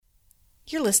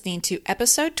You're listening to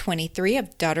episode 23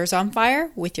 of Daughters on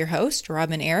Fire with your host,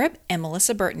 Robin Arab and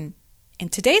Melissa Burton. In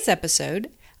today's episode,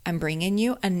 I'm bringing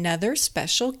you another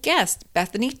special guest,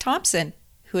 Bethany Thomson,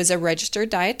 who is a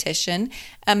registered dietitian,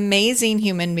 amazing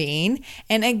human being,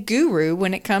 and a guru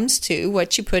when it comes to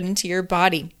what you put into your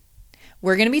body.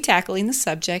 We're going to be tackling the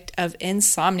subject of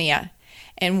insomnia.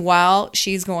 And while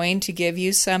she's going to give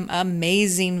you some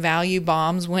amazing value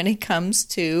bombs when it comes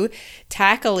to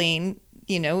tackling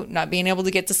not being able to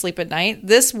get to sleep at night,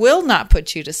 this will not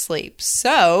put you to sleep.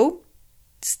 So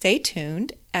stay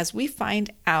tuned as we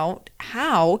find out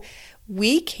how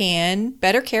we can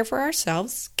better care for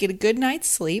ourselves, get a good night's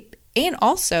sleep, and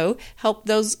also help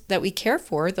those that we care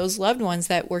for, those loved ones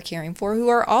that we're caring for who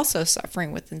are also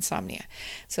suffering with insomnia.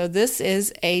 So this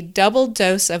is a double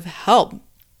dose of help,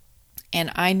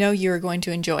 and I know you're going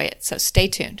to enjoy it. So stay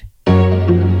tuned.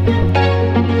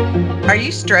 Are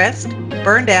you stressed,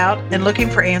 burned out, and looking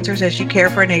for answers as you care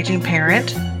for an aging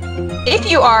parent?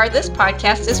 If you are, this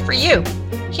podcast is for you.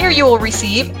 Here you will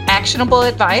receive actionable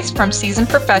advice from seasoned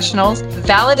professionals,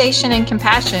 validation and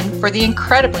compassion for the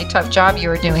incredibly tough job you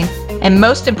are doing, and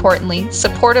most importantly,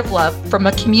 supportive love from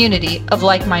a community of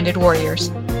like-minded warriors.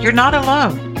 You're not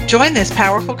alone. Join this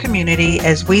powerful community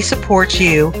as we support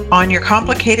you on your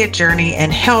complicated journey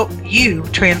and help you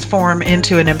transform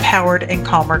into an empowered and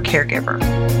calmer caregiver.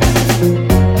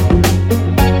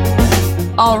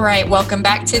 All right, welcome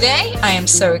back today. I am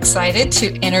so excited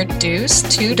to introduce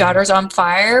to Daughters on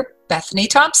Fire, Bethany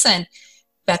Thomson.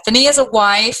 Bethany is a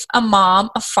wife, a mom,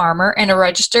 a farmer, and a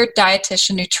registered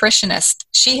dietitian nutritionist.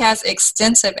 She has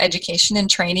extensive education and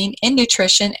training in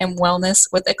nutrition and wellness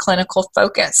with a clinical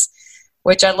focus,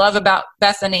 which I love about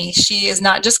Bethany. She is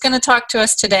not just going to talk to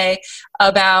us today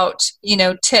about,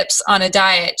 tips on a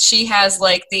diet. She has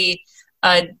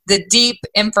the deep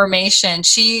information.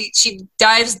 She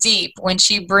dives deep when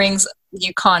she brings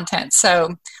you content.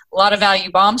 So a lot of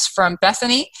value bombs from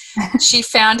Bethany. She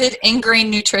founded Ingrained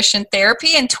Nutrition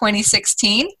Therapy in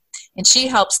 2016, and she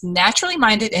helps naturally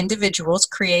minded individuals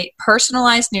create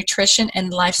personalized nutrition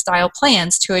and lifestyle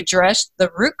plans to address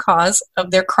the root cause of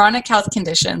their chronic health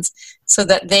conditions so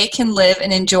that they can live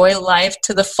and enjoy life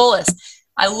to the fullest.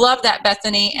 I love that,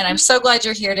 Bethany, and I'm so glad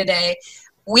you're here today.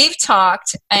 We've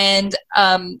talked, and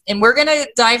we're going to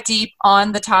dive deep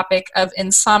on the topic of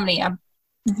insomnia.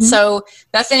 Mm-hmm. So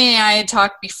Bethany and I had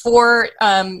talked before,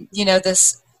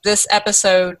 this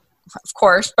episode, of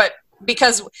course, but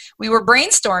because we were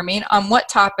brainstorming on what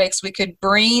topics we could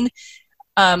bring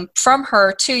from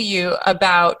her to you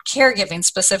about caregiving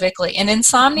specifically. And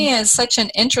insomnia is such an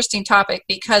interesting topic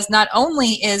because not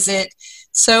only is it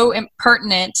so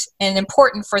pertinent and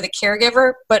important for the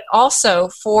caregiver, but also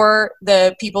for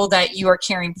the people that you are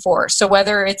caring for. So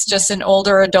whether it's just an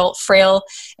older adult, frail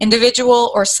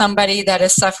individual or somebody that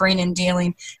is suffering and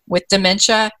dealing with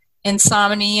dementia,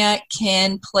 insomnia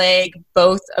can plague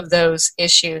both of those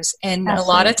issues. And Absolutely.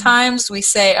 A lot of times we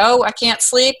say, oh, I can't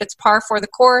sleep. It's par for the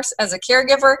course as a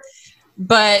caregiver.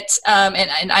 But,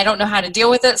 and I don't know how to deal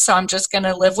with it, so I'm just going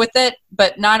to live with it.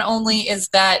 But not only is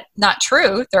that not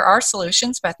true, there are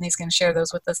solutions. Bethany's going to share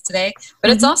those with us today.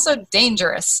 But It's also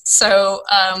dangerous. So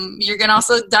you're going to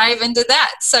also dive into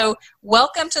that. So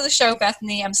welcome to the show,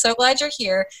 Bethany. I'm so glad you're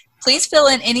here. Please fill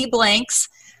in any blanks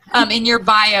in your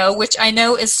bio, which I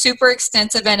know is super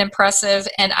extensive and impressive,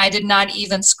 and I did not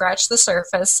even scratch the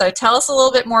surface. So tell us a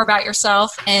little bit more about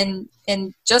yourself and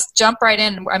just jump right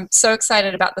in. I'm so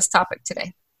excited about this topic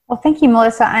today. Well, thank you,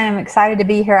 Melissa. I am excited to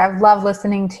be here. I've loved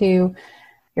listening to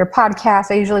your podcast.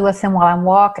 I usually listen while I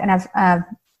walk, and I've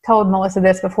told Melissa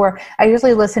this before. I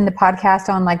usually listen to podcasts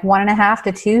on 1.5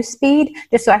 to 2 speed,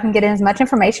 just so I can get in as much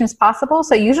information as possible.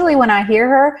 So usually when I hear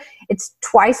her, it's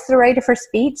twice the rate of her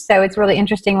speech. So it's really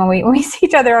interesting when we see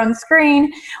each other on the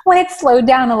screen, when it's slowed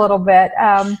down a little bit.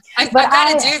 I've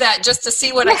got to do that just to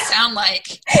see what I sound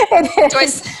like. It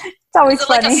is. It's always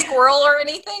funny. Like a squirrel or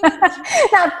anything?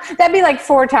 No, that'd be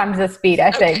 4 times the speed,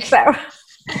 I think. So.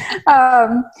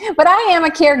 But I am a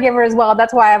caregiver as well.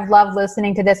 That's why I've loved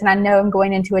listening to this. And I know I'm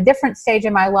going into a different stage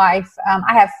in my life.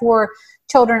 I have 4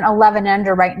 children, 11 and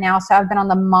under right now. So I've been on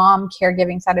the mom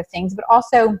caregiving side of things, but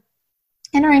also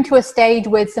entering to a stage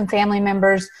with some family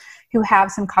members who have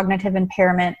some cognitive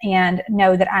impairment and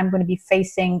know that I'm going to be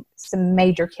facing some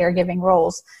major caregiving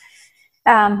roles.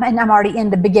 And I'm already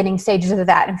in the beginning stages of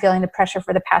that and feeling the pressure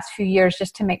for the past few years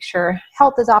just to make sure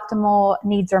health is optimal,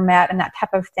 needs are met, and that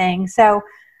type of thing. So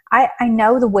I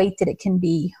know the weight that it can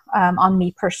be on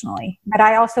me personally, but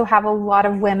I also have a lot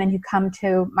of women who come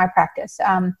to my practice.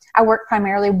 I work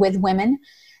primarily with women,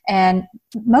 and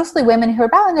mostly women who are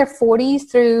about in their 40s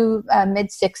through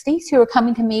mid-60s who are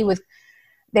coming to me with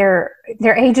their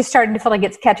age is starting to feel like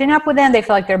it's catching up with them. They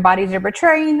feel like their bodies are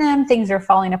betraying them. Things are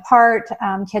falling apart.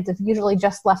 Kids have usually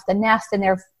just left the nest, and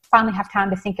they're finally have time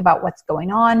to think about what's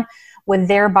going on with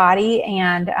their body.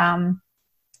 And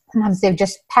sometimes they've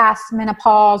just passed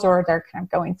menopause, or they're kind of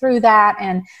going through that.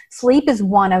 And sleep is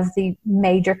one of the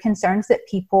major concerns that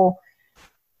people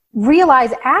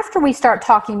realize after we start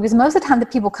talking, because most of the time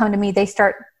that people come to me, they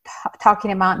start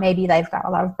talking about maybe they've got a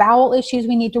lot of bowel issues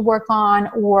we need to work on,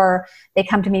 or they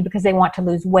come to me because they want to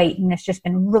lose weight and it's just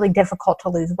been really difficult to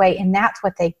lose weight, and that's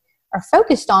what they are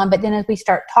focused on. But then as we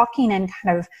start talking and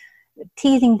kind of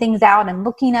teasing things out and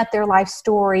looking at their life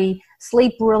story,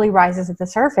 sleep really rises at the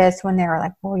surface when they're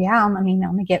like, well, yeah, I'm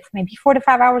gonna get maybe 4 to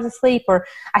 5 hours of sleep, or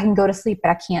I can go to sleep, but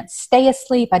I can't stay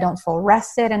asleep. I don't feel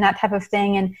rested, and that type of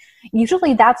thing. And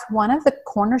usually that's one of the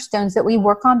cornerstones that we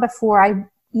work on before I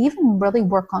even really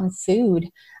work on food,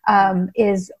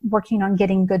 is working on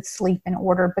getting good sleep in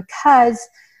order, because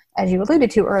as you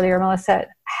alluded to earlier, Melissa,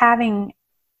 having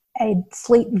a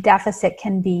sleep deficit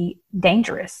can be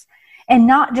dangerous. And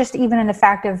not just even in the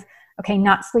fact of, okay,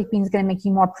 not sleeping is going to make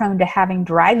you more prone to having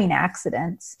driving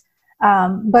accidents,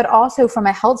 but also from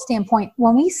a health standpoint,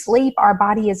 when we sleep, our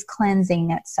body is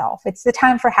cleansing itself. It's the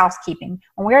time for housekeeping.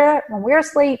 When we're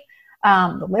asleep,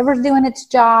 the liver's doing its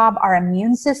job. Our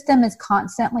immune system is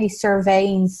constantly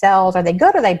surveying cells. Are they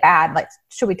good or are they bad? Like,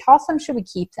 should we toss them? Should we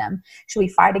keep them? Should we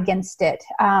fight against it?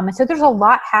 And so there's a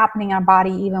lot happening in our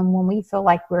body, even when we feel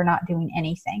like we're not doing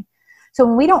anything. So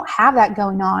when we don't have that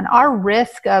going on, our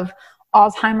risk of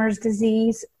Alzheimer's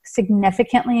disease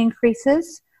significantly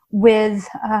increases with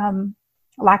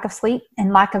lack of sleep,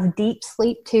 and lack of deep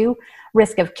sleep too.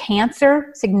 Risk of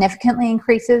cancer significantly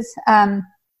increases.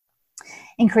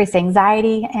 Increased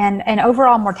anxiety and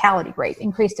overall mortality rate,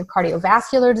 increased of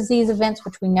cardiovascular disease events,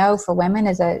 which we know for women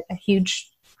is a huge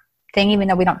thing, even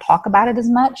though we don't talk about it as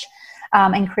much.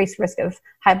 Increased risk of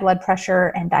high blood pressure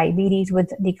and diabetes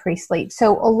with decreased sleep.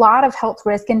 So a lot of health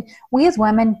risk. And we as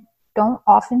women don't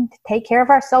often take care of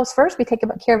ourselves first. We take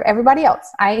care of everybody else.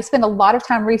 I spend a lot of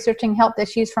time researching health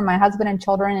issues for my husband and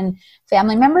children and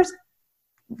family members.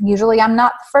 Usually I'm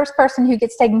not the first person who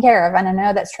gets taken care of. And I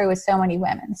know that's true with so many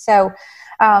women. So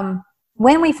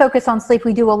when we focus on sleep,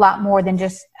 we do a lot more than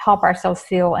just help ourselves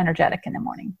feel energetic in the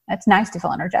morning. It's nice to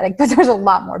feel energetic, but there's a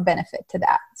lot more benefit to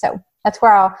that. So that's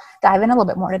where I'll dive in a little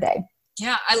bit more today.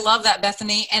 Yeah, I love that,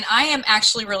 Bethany. And I am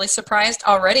actually really surprised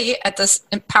already at this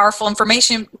powerful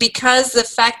information, because the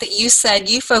fact that you said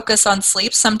you focus on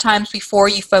sleep sometimes before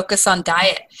you focus on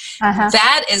diet.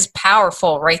 That is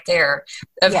powerful right there,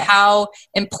 of how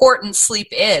important sleep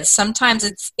is. Sometimes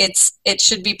it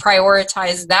should be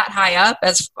prioritized that high up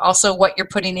as also what you're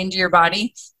putting into your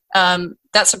body.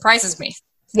 That surprises me.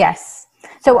 Yes.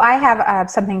 So I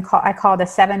have something I call the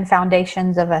 7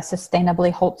 foundations of a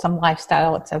sustainably wholesome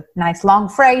lifestyle. It's a nice long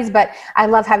phrase, but I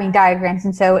love having diagrams.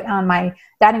 And so on my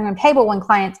dining room table, when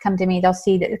clients come to me, they'll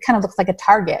see that it kind of looks like a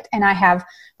target. And I have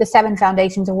the 7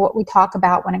 foundations of what we talk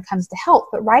about when it comes to health.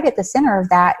 But right at the center of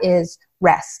that is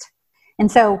rest.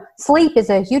 And so sleep is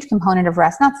a huge component of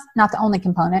rest. Not the only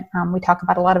component. We talk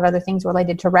about a lot of other things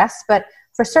related to rest, but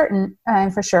for certain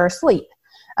and for sure, sleep.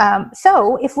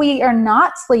 So if we are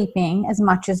not sleeping as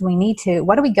much as we need to,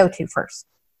 what do we go to first?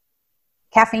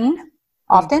 Caffeine,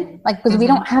 often, because we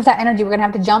don't have that energy, we're going to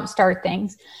have to jumpstart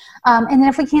things. And then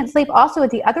if we can't sleep, also at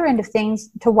the other end of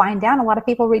things, to wind down, a lot of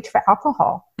people reach for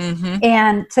alcohol.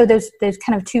 And so there's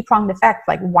kind of 2-pronged effect,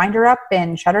 like wind her up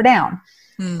and shut her down.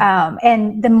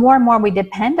 And the more and more we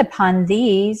depend upon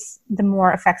these, the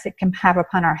more effects it can have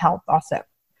upon our health also.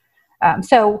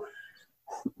 So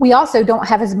we also don't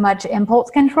have as much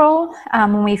impulse control.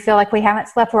 When we feel like we haven't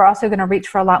slept, we're also going to reach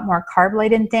for a lot more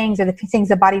carb-laden things, or the things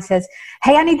the body says,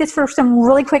 hey, I need this for some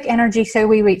really quick energy. So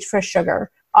we reach for sugar,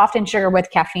 often sugar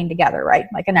with caffeine together, right?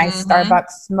 Like a nice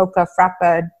Starbucks mocha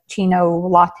frappuccino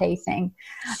latte thing.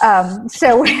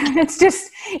 So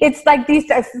it's like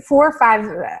these 4 or 5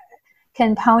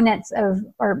 components of,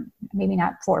 or maybe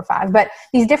not 4 or 5, but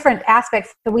these different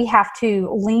aspects that we have to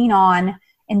lean on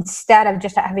instead of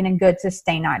just having a good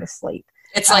sustained night of sleep.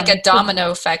 It's like a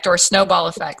domino effect or a snowball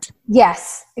effect.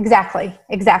 Yes, exactly.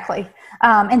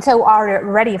 And so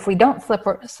already, if we don't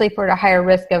sleep, we're at a higher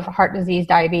risk of heart disease,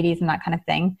 diabetes, and that kind of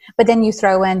thing. But then you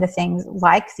throw in the things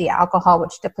like the alcohol,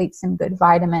 which depletes some good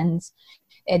vitamins.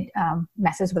 It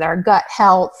messes with our gut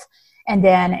health. And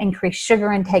then increased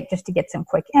sugar intake just to get some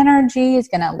quick energy is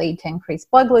going to lead to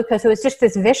increased blood glucose. So it's just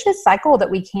this vicious cycle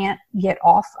that we can't get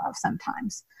off of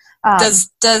sometimes.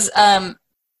 Does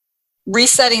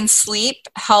resetting sleep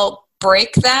help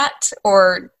break that,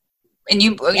 or And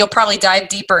you'll probably dive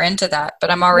deeper into that, but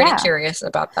I'm already curious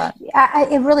about that.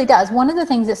 It really does. One of the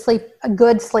things that a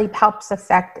good sleep helps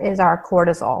affect is our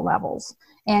cortisol levels.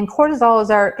 And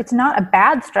cortisol it's not a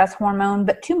bad stress hormone,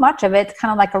 but too much of it's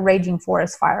kind of like a raging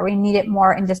forest fire. We need it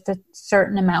more in just a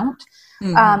certain amount.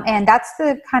 Mm-hmm. And that's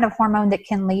the kind of hormone that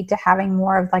can lead to having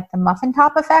more of like the muffin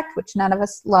top effect, which none of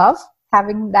us love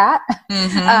having that.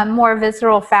 Mm-hmm. More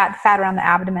visceral fat around the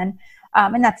abdomen.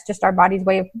 And that's just our body's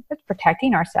way of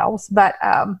protecting ourselves. But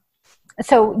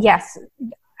so yes,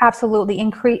 absolutely.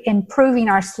 Improving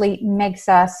our sleep makes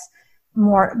us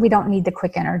more, we don't need the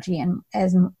quick energy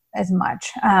as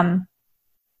much. And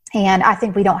I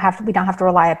think we don't have to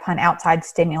rely upon outside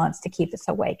stimulants to keep us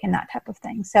awake and that type of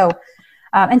thing. So,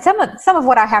 and some of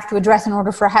what I have to address in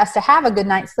order for us to have a good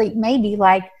night's sleep may be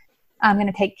like, I'm going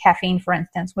to take caffeine, for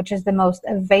instance, which is the most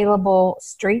available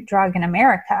street drug in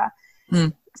America.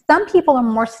 Mm. Some people are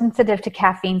more sensitive to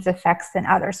caffeine's effects than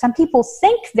others. Some people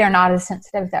think they're not as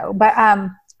sensitive though, but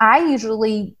I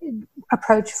usually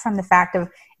approach from the fact of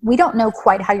we don't know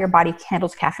quite how your body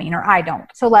handles caffeine, or I don't.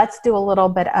 So let's do a little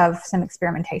bit of some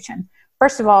experimentation.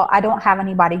 First of all, I don't have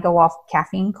anybody go off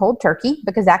caffeine cold turkey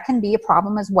because that can be a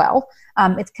problem as well.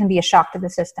 It can be a shock to the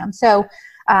system. So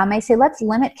I say let's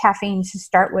limit caffeine to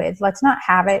start with. Let's not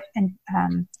have it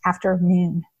after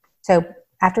noon. So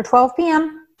after 12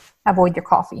 p.m., avoid your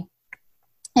coffee.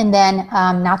 And then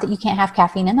not that you can't have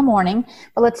caffeine in the morning,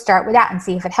 but let's start with that and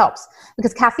see if it helps.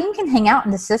 Because caffeine can hang out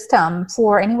in the system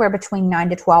for anywhere between 9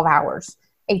 to 12 hours,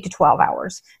 8 to 12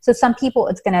 hours. So some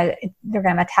people, they're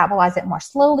going to metabolize it more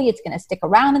slowly. It's going to stick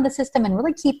around in the system and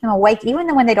really keep them awake,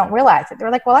 even when they don't realize it.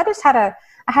 They're like, well, I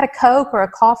had a Coke or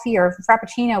a coffee or a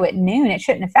Frappuccino at noon. It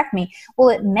shouldn't affect me. Well,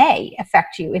 it may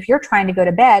affect you if you're trying to go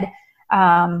to bed,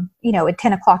 at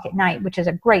 10 o'clock at night, which is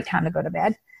a great time to go to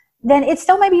bed. Then it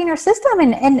still may be in your system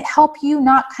and help you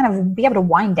not kind of be able to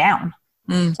wind down.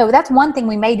 Mm. So that's one thing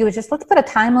we may do is just let's put a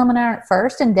time limit on it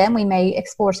first, and then we may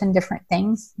explore some different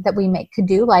things that we could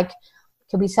do. Like,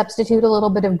 could we substitute a little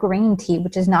bit of green tea,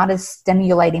 which is not as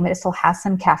stimulating, but it still has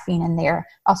some caffeine in there.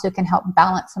 Also can help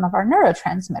balance some of our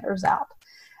neurotransmitters out.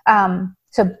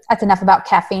 So that's enough about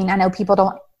caffeine. I know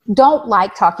people don't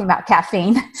like talking about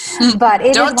caffeine, but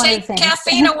it don't is one take of the things.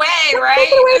 Caffeine away, right? Take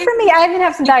it away from me. I even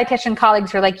have some dietitian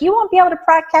colleagues who are like, you won't be able to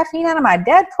pry caffeine out of my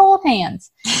dead cold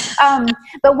hands.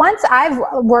 But once I've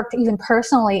worked even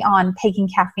personally on taking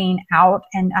caffeine out,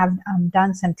 and I've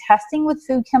done some testing with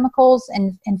food chemicals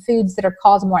and foods that are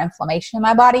causing more inflammation in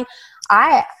my body,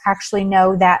 I actually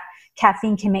know that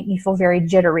caffeine can make me feel very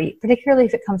jittery, particularly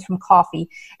if it comes from coffee,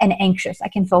 and anxious. I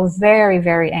can feel very,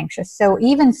 very anxious. So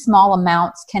even small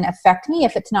amounts can affect me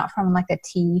if it's not from like a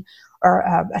tea or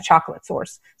a chocolate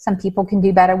source. Some people can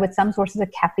do better with some sources of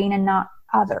caffeine and not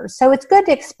others. So it's good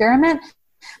to experiment,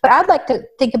 but I'd like to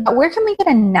think about where can we get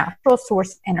a natural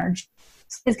source of energy.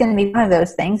 Is going to be one of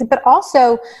those things, but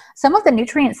also some of the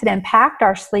nutrients that impact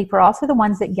our sleep are also the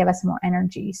ones that give us more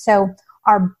energy. So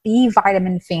our B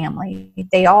vitamin family,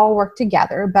 they all work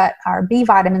together, but our B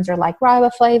vitamins are like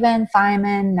riboflavin,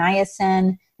 thiamine,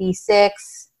 niacin, B6,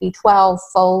 B12,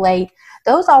 folate.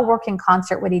 Those all work in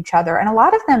concert with each other. And a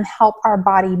lot of them help our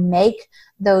body make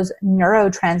those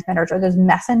neurotransmitters, or those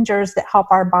messengers that help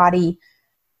our body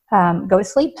go to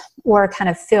sleep, or kind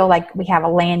of feel like we have a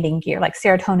landing gear. Like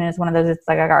serotonin is one of those, it's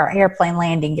like our airplane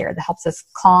landing gear that helps us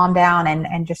calm down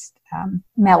and just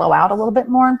mellow out a little bit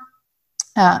more.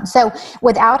 So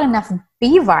without enough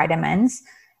B vitamins,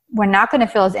 we're not going to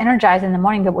feel as energized in the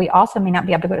morning, but we also may not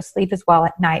be able to go to sleep as well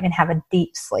at night and have a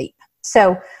deep sleep.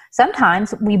 So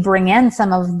sometimes we bring in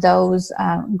some of those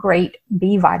great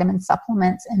B vitamin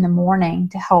supplements in the morning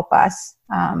to help us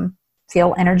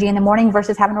feel energy in the morning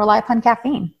versus having to rely upon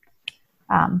caffeine.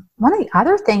 One of the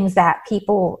other things that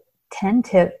people tend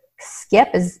to skip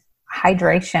is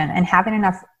hydration and having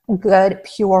enough good,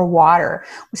 pure water.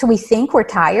 So we think we're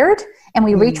tired and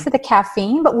we reach for the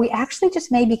caffeine, but we actually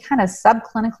just may be kind of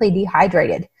subclinically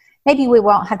dehydrated. Maybe we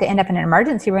won't have to end up in an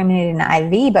emergency room and need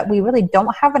an IV, but we really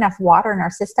don't have enough water in our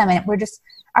system, and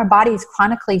our body is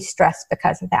chronically stressed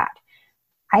because of that.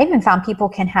 I even found people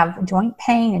can have joint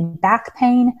pain and back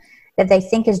pain that they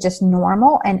think is just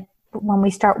normal. And when we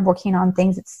start working on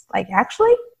things, it's like,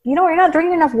 actually, you're not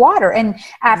drinking enough water. And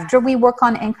after we work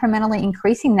on incrementally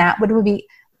increasing that, what would be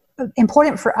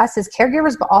important for us as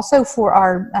caregivers, but also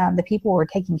for the people we're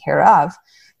taking care of,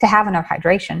 to have enough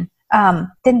hydration,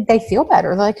 then they feel better.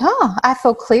 They're like, oh, I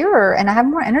feel clearer and I have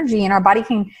more energy, and our body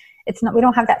we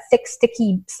don't have that thick,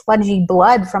 sticky, sludgy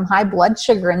blood from high blood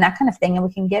sugar and that kind of thing, and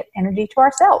we can get energy to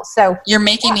our cells. So you're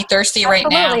making me thirsty right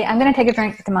now. Absolutely. I'm going to take a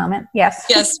drink at the moment. Yes.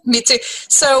 Yes, me too.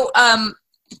 So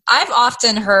I've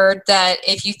often heard that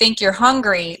if you think you're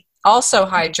hungry, also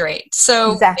hydrate.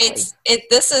 So Exactly.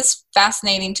 this is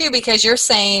fascinating too, because you're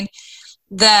saying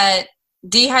that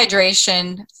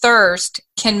dehydration, thirst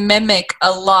can mimic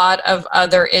a lot of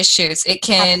other issues. It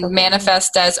can Absolutely.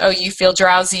 manifest as, oh, you feel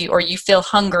drowsy or you feel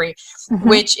hungry,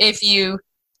 which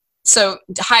so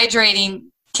hydrating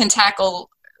can tackle,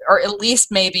 or at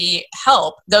least maybe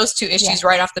help those two issues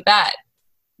right off the bat.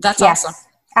 That's awesome.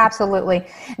 Absolutely.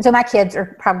 And so my kids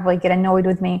are probably get annoyed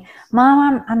with me.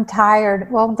 Mom, I'm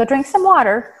tired. Well, go drink some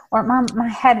water. Or Mom, my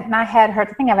head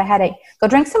hurts. I think I have a headache. Go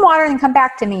drink some water and come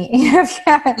back to me.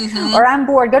 Or I'm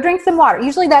bored. Go drink some water.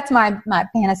 Usually that's my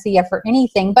panacea for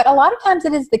anything. But a lot of times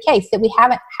it is the case that we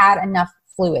haven't had enough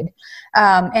fluid.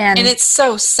 And it's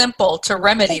so simple to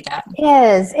remedy that.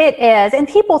 It is. And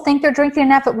people think they're drinking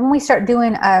enough, but when we start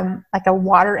doing like a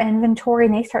water inventory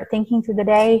and they start thinking through the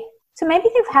day, so maybe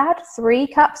they've had 3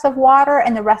 cups of water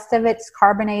and the rest of it's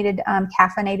carbonated,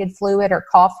 caffeinated fluid or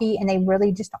coffee, and they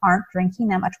really just aren't drinking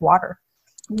that much water.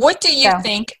 What do you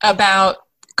think about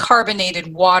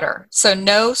carbonated water? So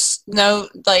no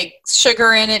like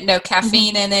sugar in it, no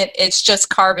caffeine in it. It's just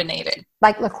carbonated.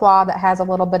 Like LaCroix that has a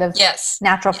little bit of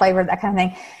natural flavor, that kind of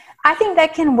thing. I think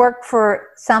that can work for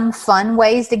some fun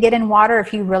ways to get in water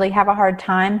if you really have a hard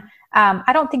time.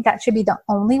 I don't think that should be the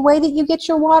only way that you get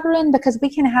your water in, because we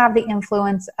can have the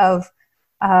influence of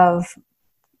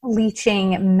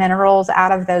leaching minerals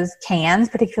out of those cans,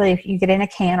 particularly if you get in a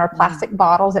can or plastic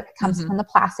bottles, it comes from the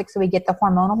plastic. So we get the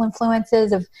hormonal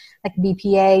influences of like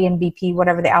BPA and BP,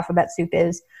 whatever the alphabet soup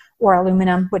is, or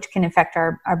aluminum, which can affect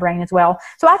our brain as well.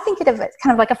 So I think it's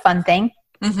kind of like a fun thing.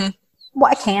 Well,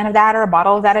 a can of that or a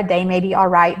bottle of that a day may be all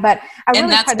right. But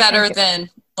that's better than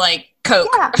like Coke.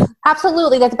 Yeah,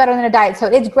 absolutely. That's better than a diet. So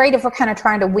it's great if we're kind of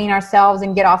trying to wean ourselves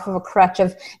and get off of a crutch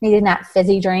of needing that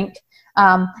fizzy drink.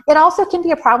 It also can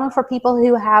be a problem for people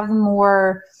who have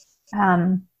more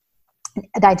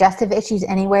digestive issues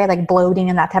anyway, like bloating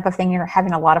and that type of thing. You're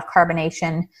having a lot of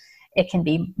carbonation. It can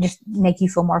be just make you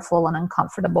feel more full and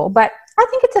uncomfortable. But I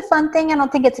think it's a fun thing. I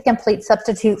don't think it's a complete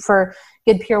substitute for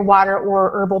good pure water or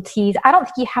herbal teas. I don't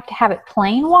think you have to have it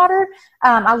plain water.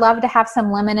 I love to have some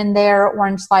lemon in there,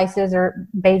 orange slices or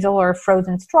basil or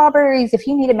frozen strawberries. If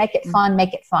you need to make it fun,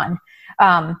 make it fun.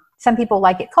 Some people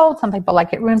like it cold. Some people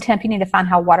like it room temp. You need to find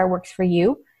how water works for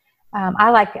you. I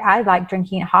like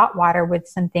drinking hot water with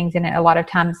some things in it a lot of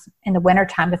times in the winter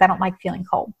time because I don't like feeling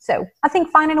cold. So I think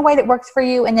finding a way that works for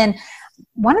you. And then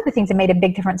one of the things that made a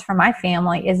big difference for my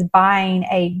family is buying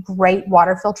a great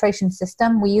water filtration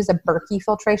system. We use a Berkey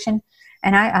filtration,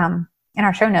 and in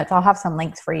our show notes, I'll have some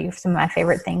links for you for some of my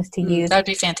favorite things to use. That'd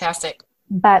be fantastic.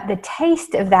 But the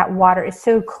taste of that water is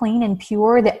so clean and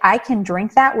pure that I can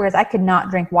drink that, whereas I could not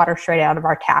drink water straight out of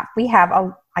our tap. We have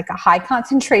a high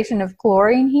concentration of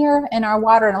chlorine here in our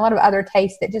water and a lot of other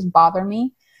tastes that just bother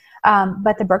me.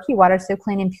 But the Berkey water is so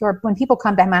clean and pure. When people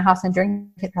come to my house and drink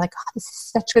it, they're like, oh, this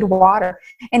is such good water.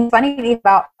 And funny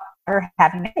about water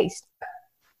having a taste.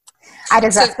 I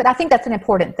digress, but I think that's an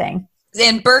important thing.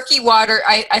 In Berkey water,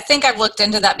 I think I've looked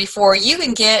into that before. You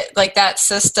can get like that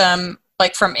system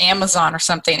like from Amazon or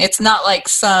something. It's not like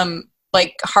it's not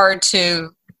hard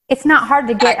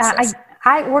to get.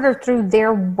 I ordered through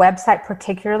their website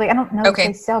particularly. I don't know if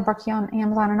they sell Berkey on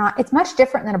Amazon or not. It's much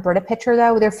different than a Brita pitcher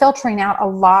though. They're filtering out a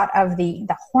lot of the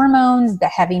hormones, the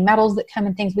heavy metals that come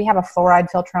in things. We have a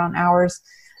fluoride filter on ours.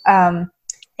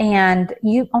 And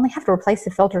you only have to replace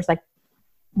the filters like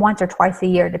once or twice a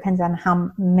year. It depends on how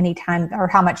many times or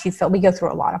how much you fill. We go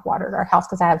through a lot of water at our house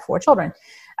because I have 4 children.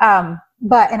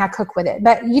 And I cook with it,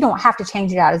 but you don't have to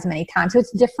change it out as many times. So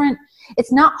it's different.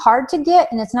 It's not hard to get,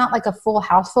 and it's not like a full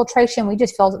house filtration. We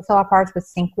just fill up ours with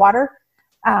sink water.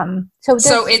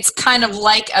 So it's kind of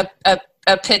like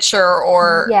a pitcher,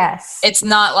 or it's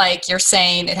not like you're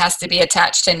saying it has to be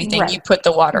attached to anything. Right. You put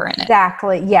the water in it.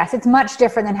 Exactly. Yes. It's much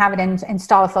different than having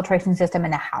install a filtration system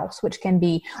in the house, which can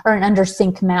be, or an under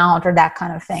sink mount or that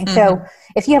kind of thing. So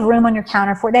if you have room on your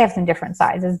counter they have some different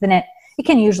sizes, then it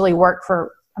can usually work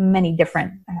for many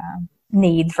different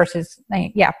needs versus,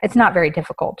 it's not very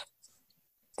difficult,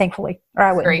 thankfully, or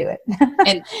I wouldn't do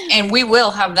it. and we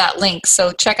will have that link.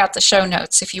 So check out the show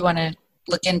notes if you want to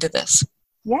look into this.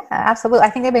 Yeah, absolutely. I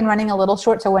think they've been running a little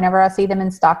short. So whenever I see them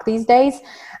in stock these days,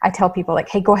 I tell people like,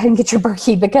 hey, go ahead and get your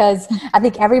Berkey, because I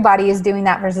think everybody is doing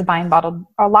that versus buying bottled,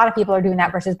 or a lot of people are doing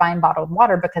that versus buying bottled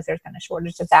water because there's been a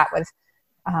shortage of that with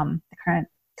the current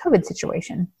COVID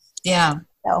situation. Yeah.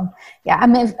 So I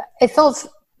mean, it feels,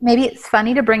 maybe it's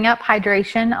funny to bring up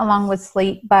hydration along with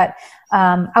sleep, but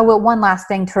one last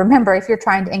thing to remember, if you're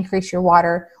trying to increase your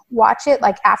water watch it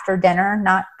like after dinner,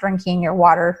 not drinking your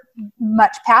water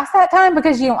much past that time,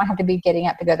 because you don't have to be getting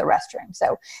up to go to the restroom.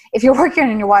 So if you're working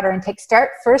on your water intake,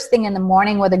 start first thing in the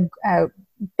morning with a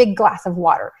big glass of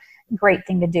water. Great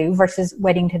thing to do versus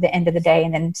waiting to the end of the day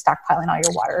and then stockpiling all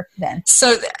your water then.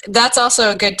 So that's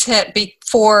also a good tip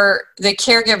for the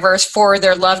caregivers for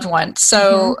their loved one.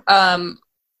 So,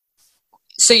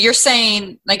 so you're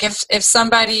saying, like, if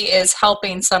somebody is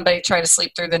helping somebody try to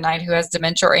sleep through the night who has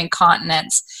dementia or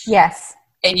incontinence, yes,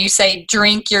 and you say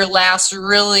drink your last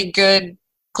really good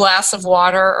glass of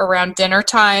water around dinner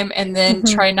time, and then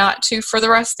try not to for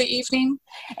the rest of the evening,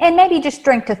 and maybe just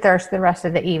drink to thirst the rest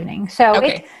of the evening. So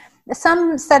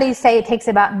some studies say it takes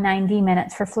about 90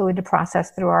 minutes for fluid to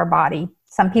process through our body.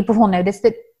 Some people will notice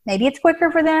that maybe it's quicker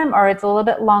for them or it's a little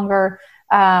bit longer.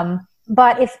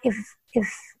 But if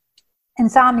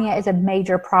insomnia is a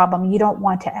major problem, you don't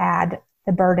want to add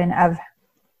the burden of,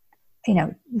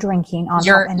 drinking on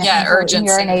top,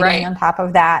 urgency, urinating right, on top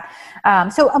of that.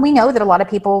 So we know that a lot of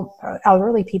people,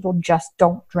 elderly people, just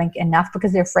don't drink enough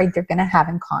because they're afraid they're going to have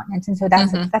incontinence. And so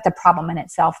that's a problem in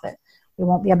itself that we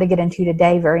won't be able to get into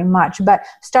today very much. But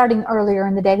starting earlier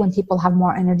in the day when people have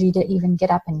more energy to even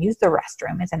get up and use the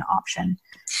restroom is an option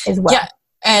as well. Yeah.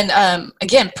 And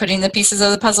again, putting the pieces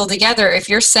of the puzzle together, if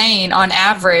you're saying on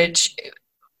average,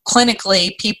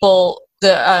 clinically, people,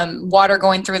 the water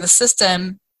going through the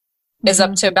system is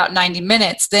up to about 90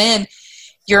 minutes, then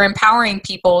you're empowering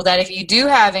people that if you do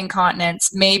have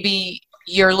incontinence, maybe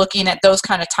you're looking at those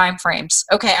kind of time frames.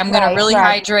 Okay, I'm going to really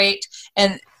hydrate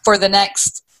and for the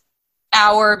next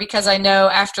hour, because I know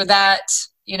after that,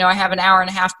 I have an hour and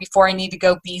a half before I need to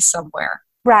go be somewhere.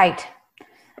 Right.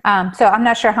 So I'm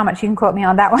not sure how much you can quote me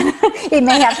on that one. It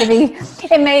may have to be,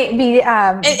 it may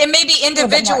be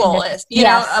individual,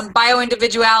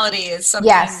 bio-individuality is something.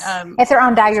 Yes. If they're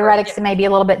on diuretics, it may be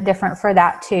a little bit different for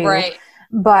that too. Right.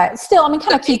 But still,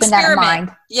 kind of keeping that in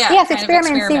mind. Yeah. Yes,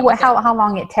 experiment and see how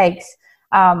long it takes.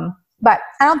 But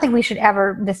I don't think we should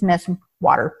ever dismiss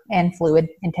water and fluid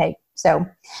intake. So,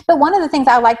 but one of the things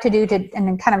I like to do and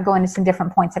then kind of go into some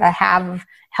different points that I have of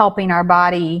helping our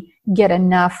body get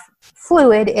enough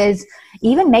fluid is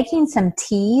even making some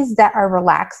teas that are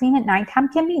relaxing at nighttime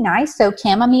can be nice. So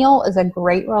chamomile is a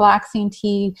great relaxing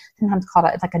tea, sometimes called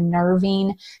it's like a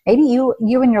nervine. Maybe you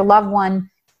and your loved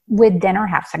one with dinner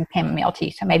have some chamomile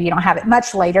tea. So maybe you don't have it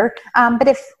much later. But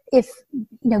if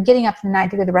getting up in the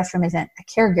night to go to the restroom isn't a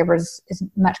caregiver's is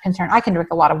much concern, I can drink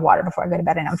a lot of water before I go to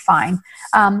bed and I'm fine.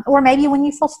 Or maybe when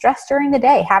you feel stressed during the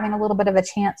day, having a little bit of a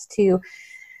chance to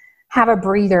have a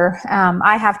breather.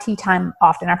 I have tea time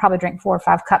often. I probably drink 4 or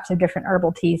 5 cups of different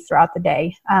herbal teas throughout the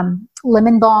day.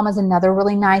 Lemon balm is another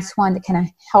really nice one that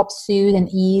can help soothe and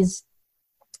ease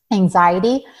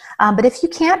anxiety. But if you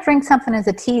can't drink something as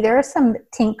a tea, there are some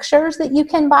tinctures that you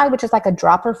can buy, which is like a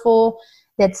dropper full.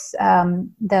 That's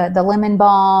the lemon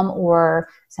balm, or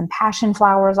some passion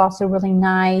flower is also really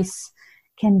nice.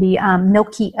 Can be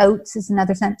milky oats is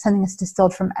another something that's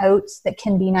distilled from oats that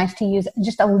can be nice to use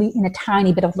just in a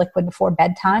tiny bit of liquid before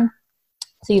bedtime.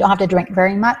 So you don't have to drink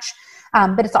very much.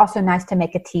 But it's also nice to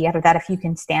make a tea out of that if you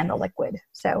can stand the liquid.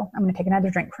 So I'm going to take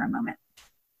another drink for a moment.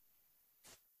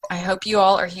 I hope you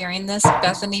all are hearing this.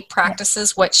 Bethany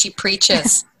practices what she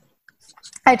preaches.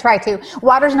 I try to.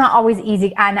 Water's not always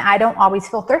easy, and I don't always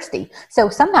feel thirsty. So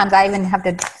sometimes I even have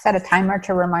to set a timer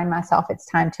to remind myself it's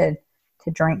time to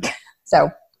drink. So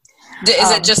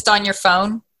is it just on your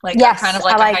phone? Yes, kind of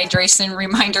like a hydration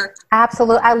reminder?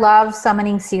 Absolutely. I love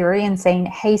summoning Siri and saying,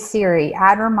 "Hey Siri,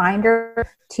 add reminder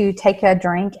to take a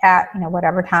drink at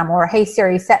whatever time," or "Hey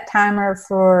Siri, set timer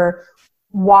for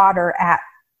water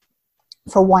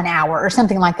for 1 hour," or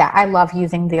something like that. I love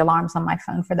using the alarms on my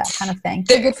phone for that kind of thing.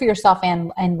 They're good for yourself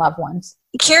and loved ones.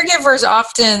 Caregivers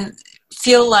often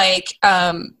feel like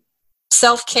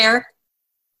self-care.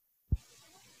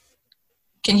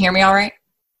 Can you hear me all right?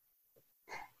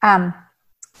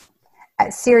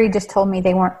 Siri just told me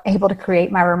they weren't able to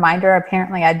create my reminder.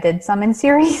 Apparently I did some in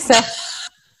Siri, so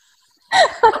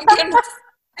I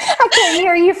couldn't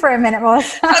hear you for a minute,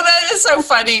 Melissa. Oh, that is so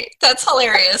funny. That's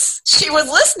hilarious. She was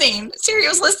listening. Siri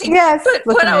was listening. Yes. But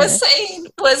what I was saying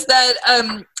was that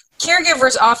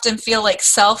caregivers often feel like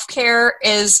self-care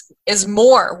is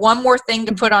one more thing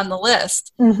to put on the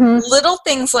list. Mm-hmm. Little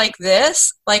things like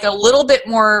this, like a little bit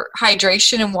more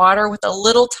hydration and water with a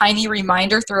little tiny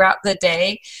reminder throughout the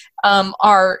day,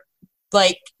 are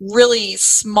like really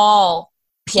small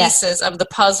pieces of the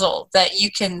puzzle that you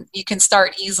can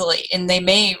start easily, and they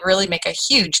may really make a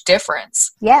huge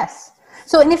difference. Yes.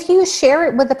 So, and if you share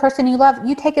it with the person you love,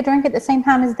 you take a drink at the same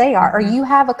time as they are, or you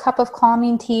have a cup of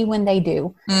calming tea when they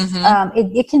do.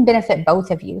 It can benefit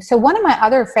both of you. So one of my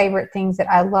other favorite things that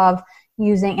I love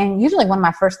using, and usually one of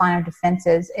my first line of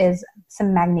defenses, is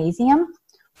some magnesium,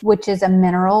 which is a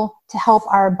mineral to help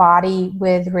our body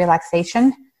with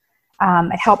relaxation.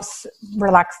 It helps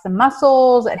relax the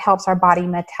muscles. It helps our body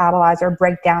metabolize or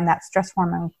break down that stress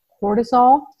hormone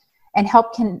cortisol, and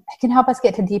can help us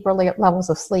get to deeper levels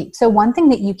of sleep. So one thing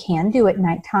that you can do at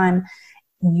nighttime,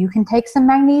 you can take some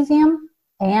magnesium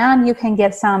and you can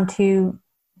give some to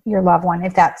your loved one.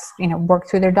 If that's, work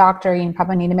through their doctor, you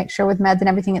probably need to make sure with meds and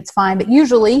everything it's fine. But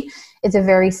usually it's a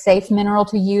very safe mineral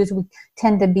to use. We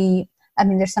tend to be,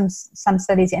 there's some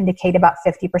studies indicate about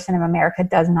 50% of America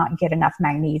does not get enough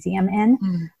magnesium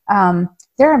in.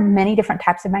 There are many different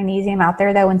types of magnesium out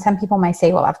there, though, and some people may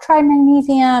say, well, I've tried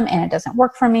magnesium and it doesn't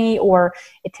work for me, or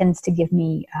it tends to give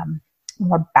me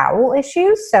more bowel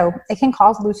issues. So it can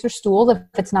cause looser stools if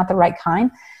it's not the right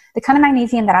kind. The kind of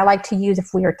magnesium that I like to use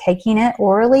if we are taking it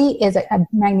orally is a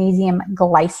magnesium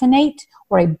glycinate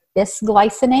or a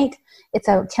bisglycinate. It's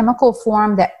a chemical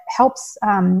form that helps,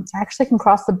 actually can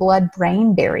cross the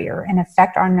blood-brain barrier and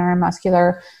affect our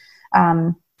neuromuscular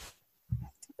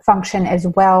function as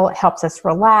well. It helps us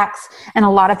relax. And a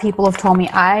lot of people have told me,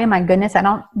 my goodness,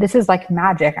 this is like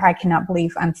magic. I cannot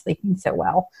believe I'm sleeping so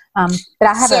well. But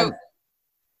I have go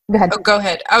ahead. Oh, go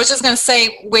ahead. I was just going to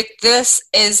say with this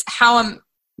is how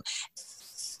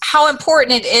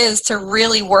important it is to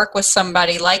really work with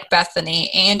somebody like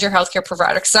Bethany and your healthcare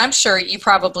provider. Because I'm sure you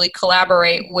probably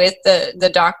collaborate with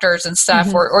the doctors and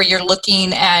stuff, or you're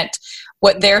looking at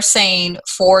what they're saying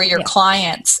for your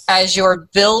clients as you're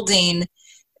building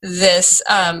this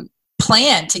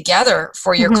plan together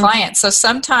for your clients. So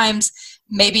sometimes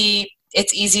maybe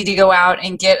it's easy to go out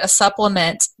and get a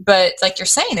supplement, but like you're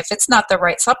saying, if it's not the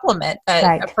right supplement,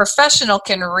 a professional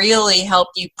can really help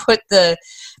you put the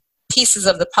pieces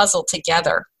of the puzzle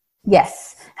together.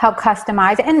 Yes, help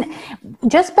customize. And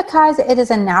just because it is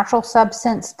a natural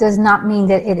substance does not mean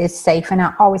that it is safe. And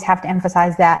I always have to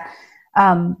emphasize that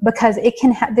because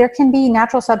there can be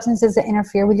natural substances that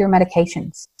interfere with your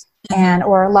medications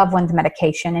or a loved one's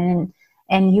medication.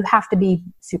 And you have to be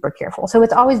super careful. So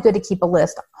it's always good to keep a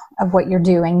list of what you're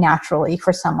doing naturally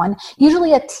for someone.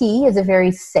 Usually a tea is a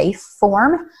very safe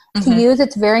form to use.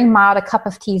 It's very mild. A cup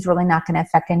of tea is really not going to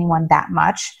affect anyone that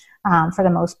much for the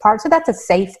most part. So that's a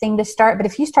safe thing to start. But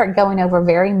if you start going over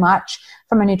very much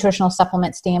from a nutritional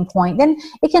supplement standpoint, then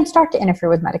it can start to interfere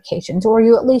with medications, or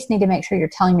you at least need to make sure you're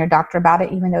telling your doctor about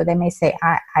it, even though they may say,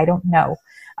 I don't know.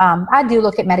 I do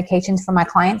look at medications for my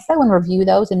clients, though, and review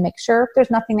those and make sure there's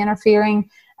nothing interfering.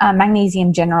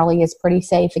 Magnesium generally is pretty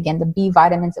safe. Again, the B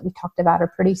vitamins that we talked about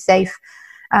are pretty safe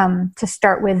to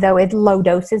start with, though at low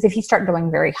doses. If you start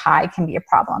going very high, it can be a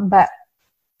problem. But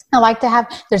I like to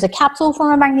there's a capsule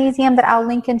form of magnesium that I'll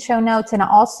link in show notes. And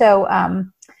also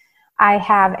I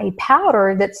have a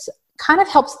powder that's kind of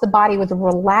helps the body with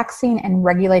relaxing and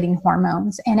regulating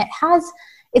hormones. And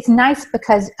it's nice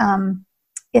because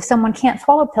if someone can't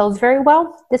swallow pills very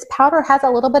well, this powder has a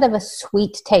little bit of a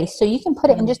sweet taste. So you can put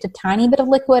it in just a tiny bit of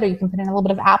liquid, or you can put in a little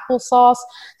bit of applesauce,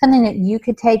 something that you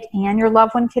could take and your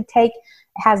loved one could take.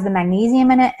 It has the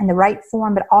magnesium in it in the right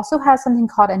form, but also has something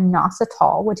called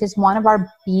inositol, which is one of our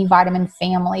B vitamin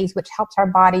families, which helps our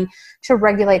body to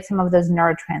regulate some of those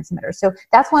neurotransmitters. So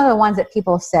that's one of the ones that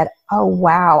people have said, oh,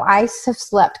 wow, I have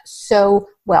slept so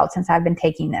well since I've been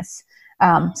taking this.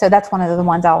 So that's one of the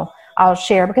ones I'll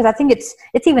share, because I think it's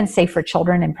even safe for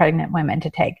children and pregnant women to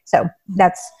take. So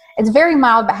it's very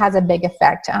mild, but has a big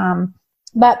effect.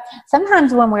 But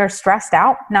sometimes when we're stressed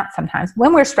out,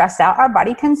 when we're stressed out, our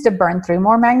body tends to burn through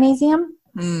more magnesium.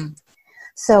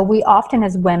 So we often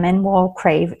as women will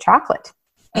crave chocolate.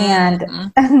 And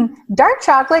dark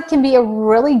chocolate can be a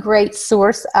really great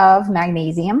source of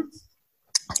magnesium.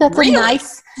 So it's really? a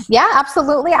nice, yeah,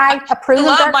 absolutely. I approve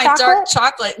of dark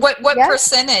chocolate. What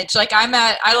percentage? Like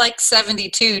I like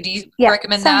 72. Do you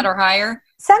recommend that or higher?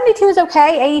 72 is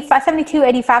okay. 85, 72,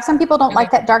 85. Some people don't like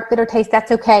that dark bitter taste.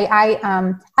 That's okay.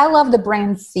 I love the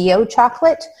brand CO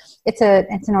chocolate. It's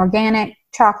an organic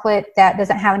chocolate that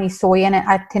doesn't have any soy in it.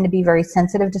 I tend to be very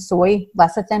sensitive to soy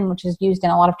lecithin, which is used in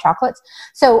a lot of chocolates.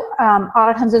 So a lot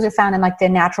of times those are found in like the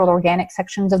natural organic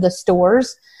sections of the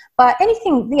stores. But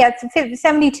anything, it's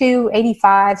 72,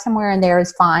 85, somewhere in there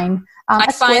is fine.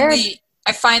 I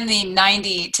find the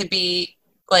 90 to be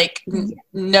like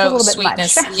no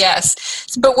sweetness.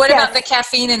 Yes. But what about the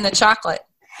caffeine in the chocolate?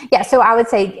 Yeah. So I would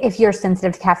say if you're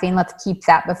sensitive to caffeine, let's keep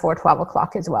that before 12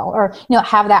 o'clock as well. Or,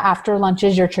 have that after lunch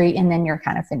as your treat, and then you're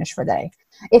kind of finished for the day.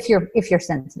 if you're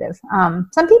sensitive.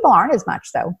 Some people aren't as much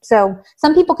though. So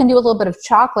some people can do a little bit of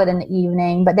chocolate in the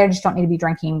evening, but they just don't need to be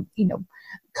drinking,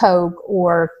 Coke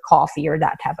or coffee or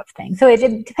that type of thing. So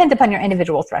it depends upon your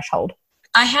individual threshold.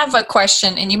 I have a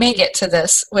question, and you may get to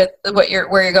this with where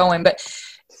you're going, but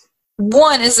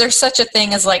one, is there such a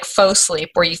thing as like faux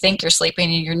sleep where you think you're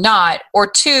sleeping and you're not? Or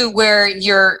two, where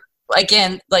you're,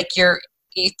 again, like you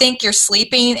think you're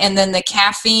sleeping and then the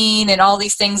caffeine and all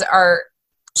these things are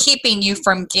keeping you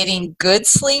from getting good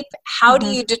sleep? How do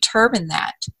you determine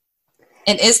that?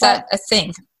 And is that a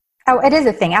thing? Oh, it is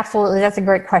a thing. Absolutely. That's a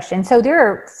great question. So there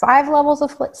are 5 levels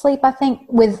of sleep, I think,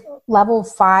 with level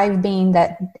 5 being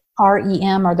that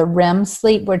REM or the REM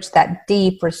sleep, which is that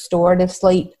deep restorative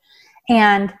sleep.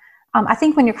 And I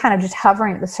think when you're kind of just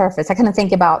hovering at the surface, I kind of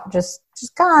think about just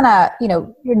kind of,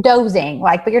 you're dozing,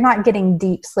 but you're not getting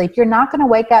deep sleep. You're not going to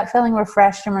wake up feeling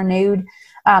refreshed and renewed.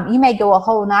 You may go a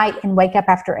whole night and wake up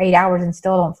after 8 hours and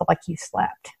still don't feel like you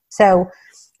slept. So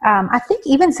I think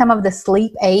even some of the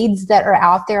sleep aids that are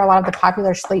out there, a lot of the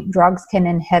popular sleep drugs can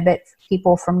inhibit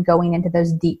people from going into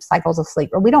those deep cycles of sleep,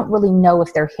 or we don't really know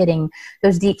if they're hitting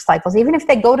those deep cycles. Even if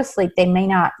they go to sleep, they may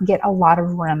not get a lot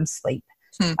of REM sleep.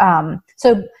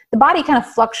 So the body kind of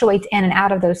fluctuates in and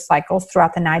out of those cycles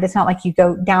throughout the night. It's not like you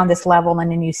go down this level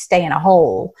and then you stay in a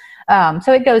hole.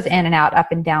 So it goes in and out,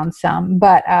 up and down some.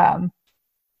 But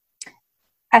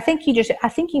I think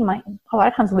you might, a lot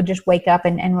of times would just wake up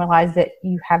and realize that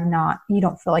you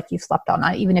don't feel like you've slept all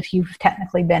night, even if you've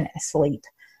technically been asleep.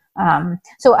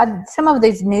 So some of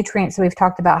these nutrients that we've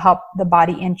talked about help the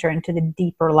body enter into the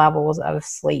deeper levels of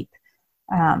sleep.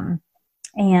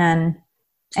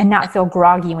 And not feel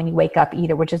groggy when you wake up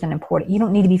either, which is important. You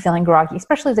don't need to be feeling groggy,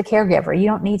 especially as a caregiver. You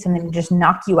don't need something to just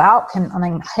knock you out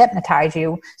and hypnotize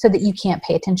you so that you can't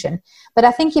pay attention. But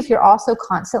I think if you're also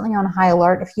constantly on high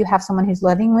alert, if you have someone who's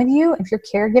living with you, if you're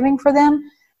caregiving for them,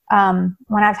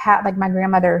 when I've had my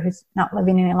grandmother who's not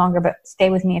living any longer, but stayed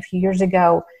with me a few years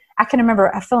ago, I can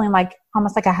remember feeling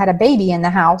almost like I had a baby in the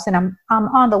house, and I'm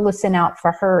on the listen out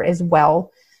for her as well.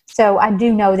 So I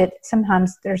do know that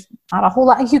sometimes there's not a whole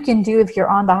lot you can do if you're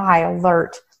on the high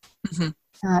alert.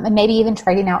 And maybe even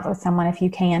trading out with someone if you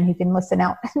can, who can listen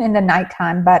out in the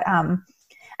nighttime. But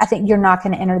I think you're not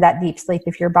going to enter that deep sleep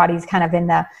if your body's kind of in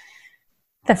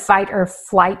the fight or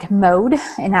flight mode,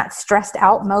 in that stressed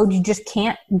out mode. You just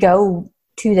can't go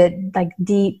to the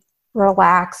deep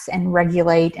relax and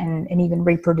regulate and even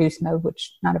reproduce mode,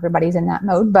 which not everybody's in that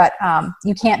mode, but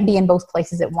you can't be in both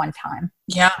places at one time.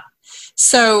 Yeah.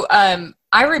 So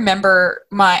I remember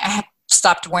I have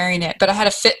stopped wearing it, but I had a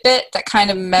Fitbit that kind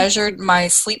of measured my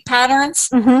sleep patterns.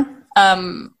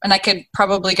 And I could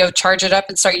probably go charge it up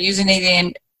and start using it.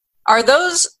 And are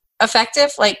those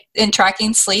effective, in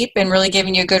tracking sleep and really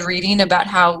giving you a good reading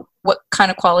about what kind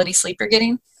of quality sleep you're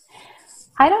getting?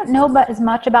 I don't know as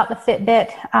much about the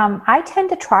Fitbit. I tend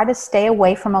to try to stay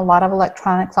away from a lot of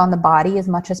electronics on the body as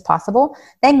much as possible.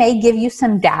 They may give you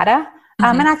some data.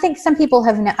 And I think some people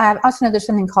I also know there's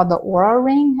something called the Oura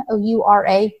Ring,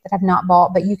 O-U-R-A, that I've not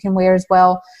bought, but you can wear as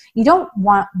well. You don't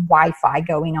want Wi-Fi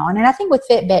going on. And I think with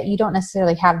Fitbit, you don't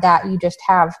necessarily have that. You just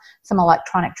have some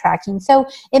electronic tracking. So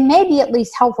it may be at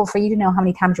least helpful for you to know how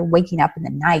many times you're waking up in the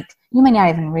night. You may not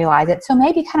even realize it. So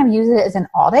maybe kind of use it as an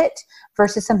audit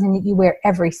versus something that you wear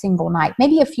every single night,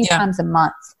 maybe a few times a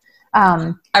month.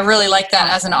 I really like that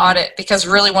as an audit, because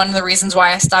really one of the reasons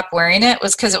why I stopped wearing it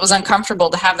was because it was uncomfortable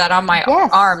to have that on my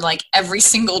arm every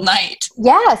single night.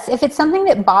 Yes. If it's something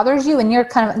that bothers you and you're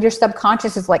your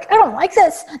subconscious is like, I don't like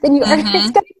this, then it's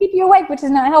going to keep you awake, which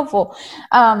is not helpful.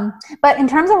 But in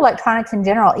terms of electronics in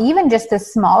general, even just the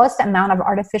smallest amount of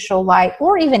artificial light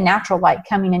or even natural light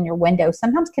coming in your window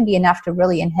sometimes can be enough to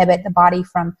really inhibit the body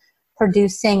from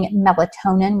producing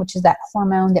melatonin, which is that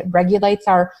hormone that regulates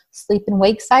our sleep and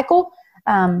wake cycle.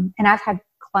 And I've had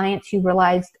clients who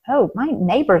realized, oh, my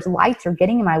neighbor's lights are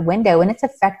getting in my window and it's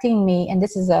affecting me. And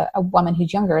this is a woman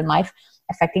who's younger in life,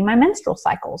 affecting my menstrual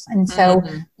cycles. And so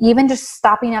even just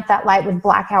stopping up that light with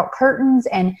blackout curtains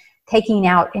and taking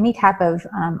out any type of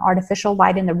artificial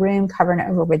light in the room, covering it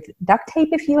over with duct tape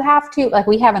if you have to.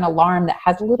 We have an alarm that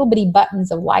has little bitty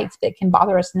buttons of lights that can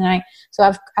bother us in the night. So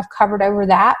I've covered over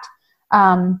that.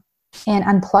 And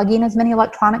unplugging as many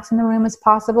electronics in the room as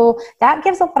possible. That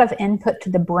gives a lot of input to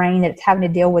the brain that it's having to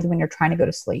deal with when you're trying to go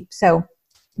to sleep. So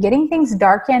getting things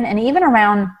darkened, and even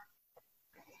around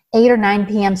 8 or 9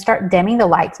 p.m., start dimming the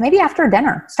lights. Maybe after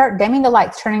dinner, start dimming the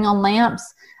lights, turning on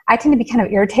lamps. I tend to be kind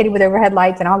of irritated with overhead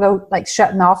lights, and I'll go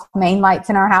shutting off main lights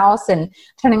in our house and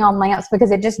turning on lamps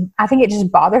because I think it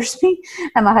just bothers me.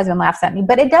 And my husband laughs at me,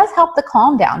 but it does help the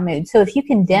calm down mood. So if you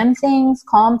can dim things,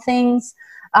 calm things,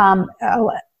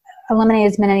 eliminate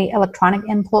as many electronic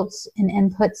inputs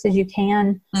as you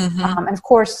can. And of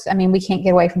course, I mean, we can't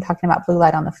get away from talking about blue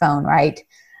light on the phone, right?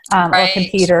 Or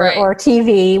computer or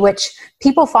TV, which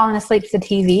people falling asleep to the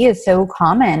TV is so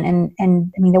common. And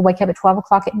I mean, they'll wake up at 12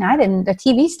 o'clock at night and the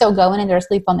TV's still going and they're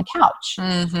asleep on the couch.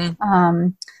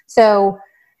 So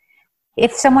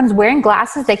if someone's wearing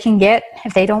glasses, they can get,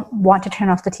 if they don't want to turn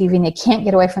off the TV and they can't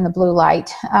get away from the blue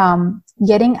light,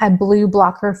 getting a blue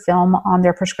blocker film on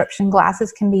their prescription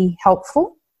glasses can be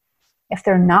helpful. If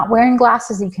they're not wearing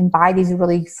glasses, you can buy these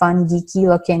really fun, geeky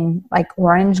looking, like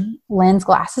orange lens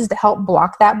glasses to help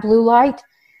block that blue light.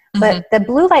 But the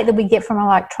blue light that we get from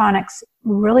electronics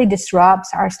really disrupts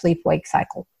our sleep-wake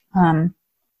cycle.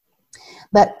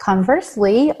 But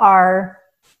conversely, our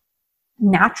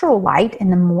natural light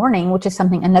in the morning, which is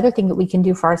another thing that we can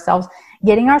do for ourselves,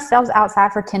 getting ourselves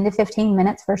outside for 10 to 15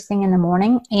 minutes first thing in the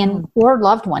morning, and or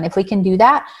loved one. If we can do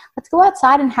that, let's go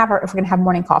outside and if we're going to have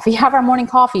morning coffee, have our morning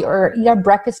coffee or eat our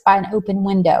breakfast by an open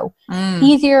window.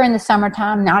 Easier in the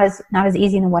summertime, not as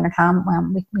easy in the wintertime.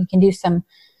 We can do some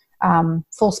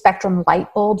full spectrum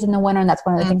light bulbs in the winter, and that's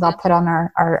one of the things I'll put on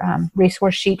our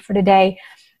resource sheet for today.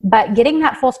 But getting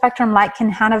that full spectrum light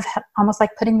can kind of almost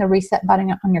like putting the reset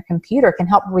button on your computer can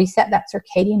help reset that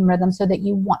circadian rhythm so that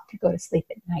you want to go to sleep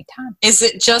at nighttime. Is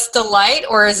it just the light,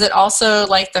 or is it also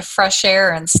like the fresh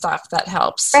air and stuff that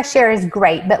helps? Fresh air is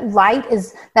great, but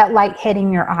light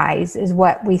hitting your eyes is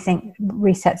what we think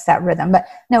resets that rhythm. But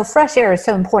no, fresh air is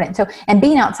so important. So, and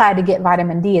being outside to get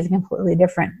vitamin D is a completely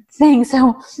different thing.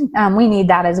 So we need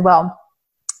that as well.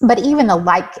 But even the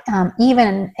light,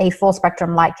 even a full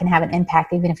spectrum light can have an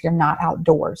impact even if you're not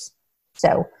outdoors.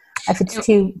 So if it's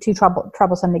too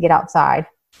troublesome to get outside.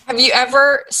 Have you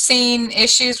ever seen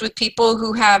issues with people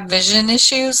who have vision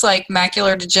issues like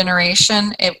macular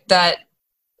degeneration,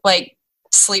 like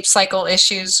sleep cycle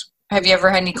issues? Have you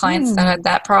ever had any clients that had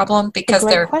that problem because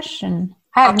their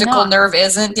optical nerve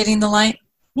isn't getting the light?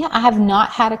 Yeah, I have not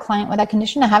had a client with that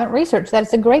condition. I haven't researched that.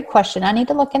 It's a great question. I need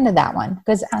to look into that one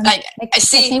because it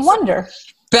makes me wonder.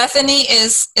 Bethany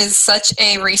is such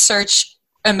a research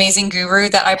amazing guru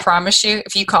that I promise you,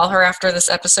 if you call her after this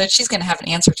episode, she's going to have an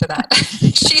answer to that.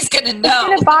 She's going to know. It's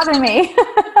going to bother me.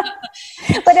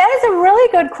 But that is a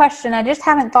really good question. I just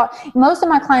haven't thought. Most of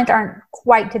my clients aren't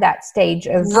quite to that stage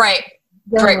of right.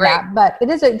 That, but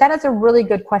that is a really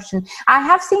good question. I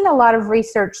have seen a lot of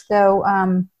research though.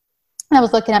 I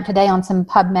was looking up today on some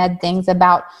PubMed things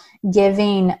about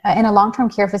giving in a long-term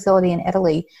care facility in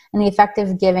Italy and the effect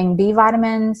of giving B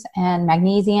vitamins and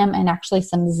magnesium and actually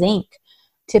some zinc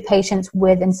to patients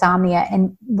with insomnia.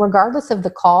 And regardless of the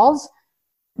cause,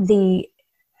 the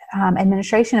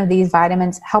administration of these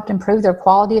vitamins helped improve their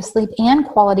quality of sleep and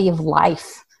quality of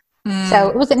life. So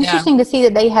it was interesting to see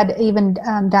that they had even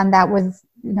done that with,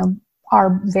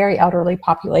 our very elderly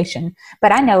population.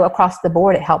 But I know across the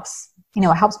board it helps. It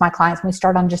helps my clients when we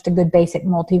start on just a good basic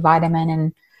multivitamin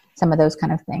and some of those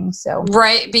kind of things. So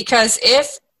right, because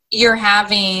if you're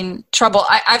having trouble,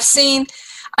 I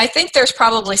think there's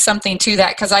probably something to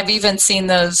that because I've even seen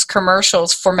those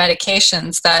commercials for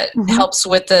medications that helps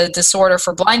with the disorder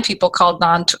for blind people called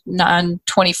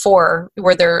non-24,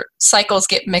 where their cycles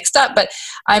get mixed up. But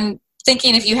I'm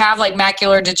thinking if you have like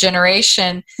macular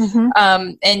degeneration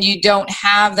and you don't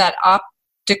have that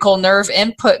optical nerve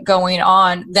input going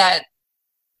on, that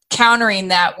countering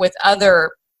that with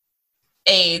other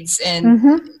aids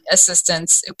and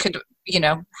assistance could,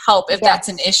 help if that's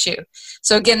an issue.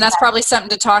 So again, that's probably something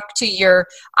to talk to your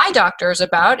eye doctors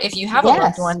about if you have a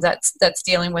loved one that's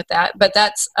dealing with that. But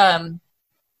that's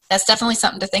definitely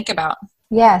something to think about.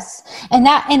 Yes. And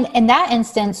that in that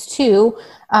instance too,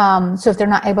 so if they're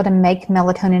not able to make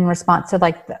melatonin in response to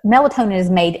melatonin is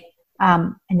made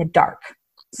in the dark.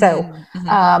 So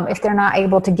if they're not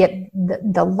able to get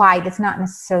the light, it's not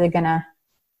necessarily going to,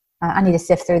 I need to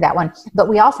sift through that one. But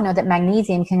we also know that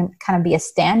magnesium can kind of be a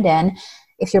stand-in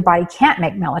if your body can't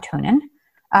make melatonin.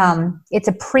 It's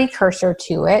a precursor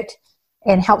to it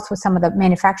and helps with some of the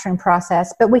manufacturing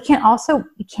process. But we can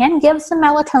give some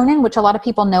melatonin, which a lot of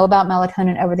people know about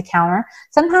melatonin over the counter.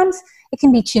 Sometimes it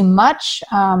can be too much.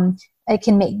 It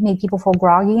can make people feel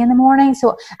groggy in the morning.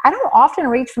 So I don't often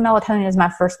reach for melatonin as my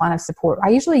first line of support. I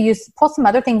usually pull some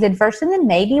other things in first, and then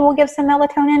maybe we'll give some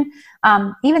melatonin.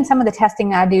 Even some of the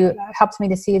testing that I do helps me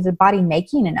to see is the body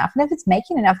making enough. And if it's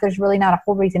making enough, there's really not a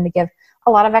whole reason to give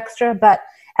a lot of extra. But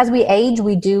as we age,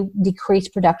 we do decrease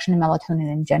production of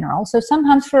melatonin in general. So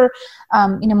sometimes for,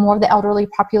 more of the elderly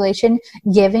population,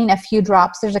 giving a few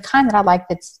drops, there's a kind that I like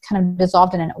that's kind of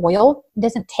dissolved in an oil. It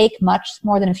doesn't take much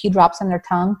more than a few drops on their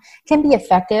tongue. Can be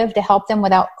effective to help them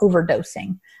without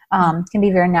overdosing. Can be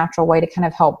a very natural way to kind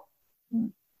of help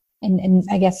and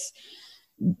I guess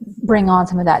bring on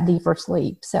some of that deeper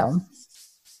sleep. So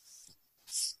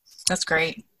that's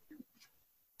great.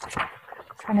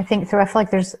 Trying to think through. I feel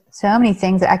like there's so many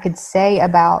things that I could say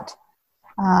about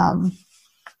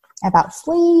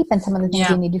sleep and some of the things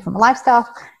you need to do from a lifestyle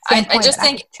standpoint. I just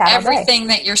think everything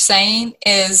that you're saying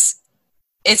is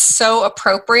so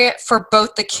appropriate for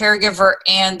both the caregiver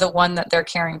and the one that they're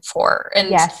caring for.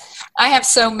 And I have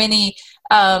so many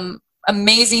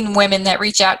amazing women that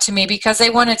reach out to me because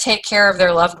they want to take care of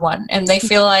their loved one, and they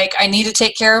feel like, I need to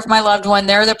take care of my loved one.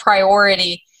 They're the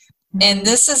priority. And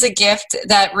this is a gift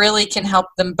that really can help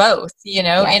them both,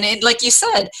 and it, like you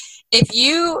said, if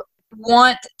you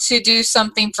want to do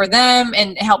something for them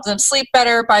and help them sleep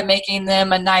better by making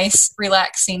them a nice,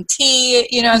 relaxing tea,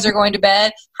 as they're going to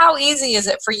bed, how easy is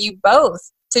it for you both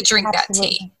to drink that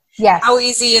tea? Yes. How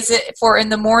easy is it for in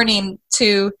the morning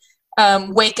to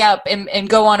wake up and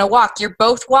go on a walk? You're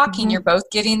both walking. You're both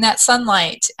getting that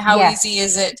sunlight. How easy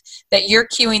is it that you're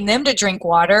cueing them to drink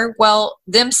water? Well,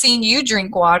 them seeing you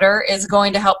drink water is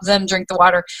going to help them drink the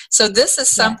water. So this is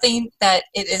something that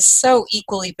it is so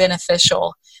equally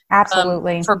beneficial.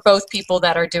 Absolutely. For both people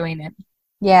that are doing it.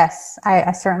 Yes,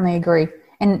 I certainly agree.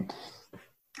 And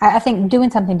I think doing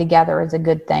something together is a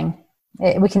good thing.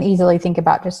 We can easily think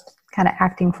about just kind of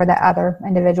acting for the other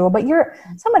individual, but you're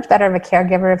so much better of a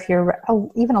caregiver if you're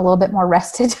even a little bit more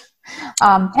rested.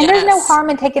 And there's no harm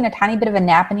in taking a tiny bit of a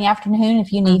nap in the afternoon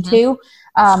if you need to.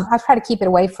 I try to keep it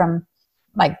away from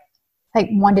like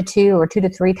 1 to 2 or 2 to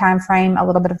 3 time frame. A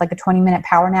little bit of like a 20-minute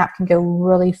power nap can go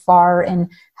really far in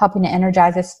helping to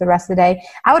energize us for the rest of the day.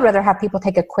 I would rather have people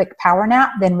take a quick power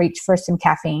nap than reach for some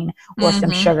caffeine or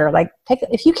some sugar. Like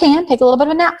if you can, take a little bit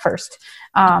of a nap first.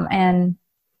 And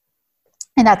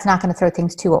that's not going to throw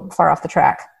things too far off the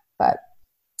track. But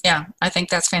yeah, I think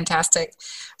that's fantastic.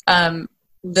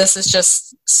 This is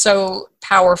just so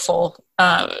powerful.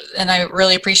 And I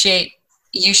really appreciate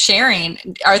you sharing.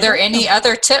 Are there any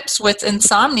other tips with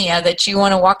insomnia that you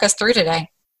want to walk us through today?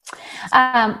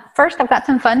 First, I've got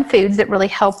some fun foods that really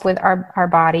help with our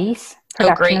bodies,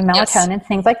 production of melatonin,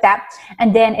 things like that.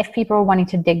 And then if people are wanting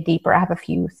to dig deeper, I have a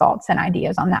few thoughts and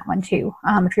ideas on that one too.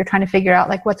 If you're trying to figure out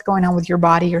like what's going on with your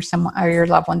body or your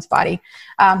loved one's body.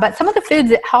 But some of the foods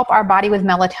that help our body with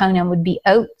melatonin would be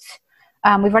oats.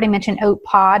 We've already mentioned oat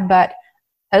pod, but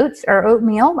oats or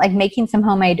oatmeal, like making some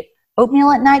homemade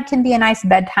oatmeal at night can be a nice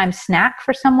bedtime snack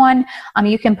for someone.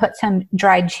 You can put some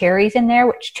dried cherries in there,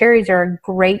 which cherries are a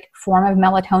great form of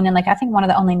melatonin. Like I think one of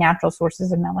the only natural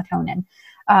sources of melatonin.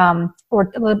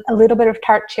 Or a little bit of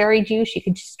tart cherry juice. You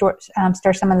could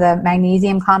stir some of the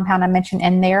magnesium compound I mentioned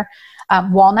in there.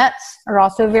 Walnuts are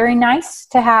also very nice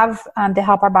to have to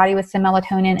help our body with some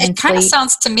melatonin and sleep. It kind of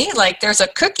sounds to me like there's a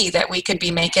cookie that we could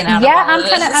be making out of all of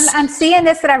this. I'm seeing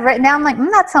this that I've written down. I'm like,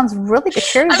 that sounds really good.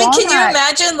 Cherry walnut. Can you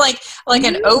imagine like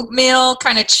an oatmeal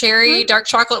kind of cherry dark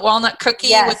chocolate walnut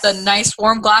cookie with a nice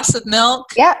warm glass of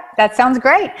milk? Yeah, that sounds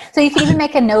great. So you can even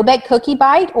make a no-bake cookie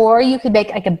bite, or you could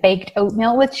make like a baked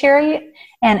oatmeal with cherry.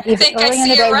 And if early in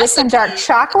the day with some dark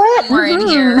chocolate. In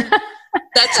here.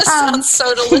 That just sounds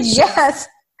so delicious. Yes.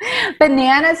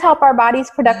 Bananas help our body's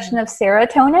production of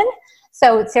serotonin.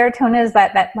 So serotonin is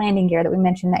that landing gear that we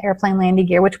mentioned, the airplane landing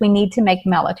gear, which we need to make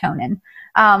melatonin.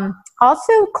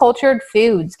 Also, cultured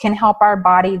foods can help our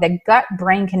body. The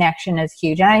gut-brain connection is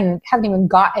huge. And I haven't even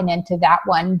gotten into that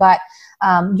one, but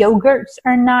yogurts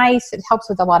are nice. It helps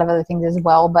with a lot of other things as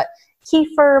well. But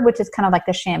kefir, which is kind of like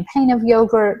the champagne of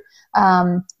yogurt,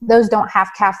 those don't have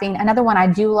caffeine. Another one I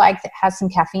do like that has some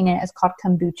caffeine in it is called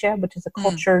kombucha, which is a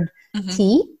cultured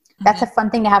tea. That's a fun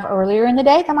thing to have earlier in the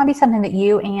day. That might be something that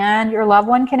you and your loved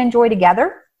one can enjoy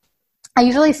together. I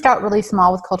usually start really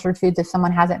small with cultured foods if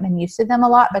someone hasn't been used to them a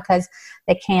lot, because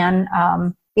they can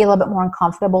be a little bit more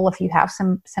uncomfortable if you have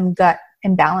some gut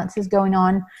imbalances going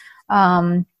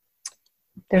on.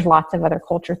 There's lots of other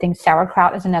culture things.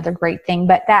 Sauerkraut is another great thing,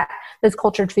 but those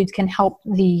cultured foods can help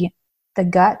the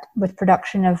gut with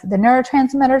production of the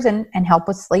neurotransmitters and help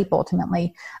with sleep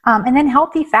ultimately. And then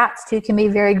healthy fats too can be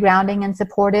very grounding and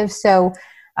supportive. So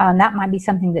that might be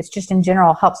something that's just in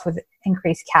general helps with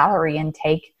increased calorie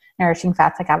intake. Nourishing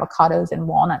fats like avocados and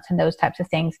walnuts and those types of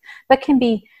things, but can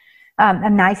be a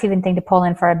nice even thing to pull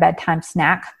in for a bedtime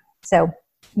snack. So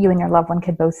you and your loved one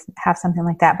could both have something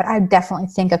like that. But I definitely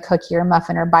think a cookie or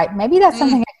muffin or bite, maybe that's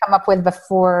something I come up with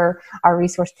before our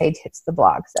resource page hits the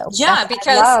blog. So yeah,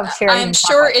 because I'm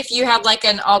sure if you have like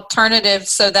an alternative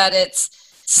so that it's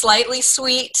slightly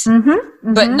sweet,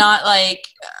 but not like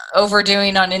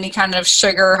overdoing on any kind of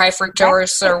sugar, high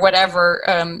fructose or whatever.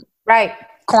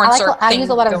 Corn syrup. I use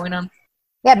a lot of going on.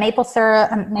 Yeah, maple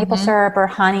syrup or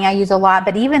honey I use a lot,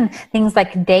 but even things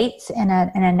like dates in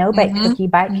a no-bake cookie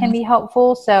bite can be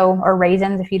helpful. So, or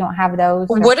raisins if you don't have those.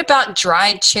 What about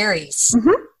dried cherries?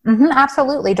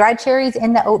 Absolutely. Dried cherries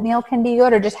in the oatmeal can be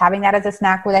good, or just having that as a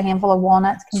snack with a handful of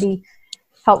walnuts can be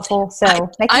helpful.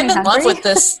 So I'm in love with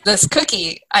this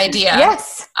cookie idea.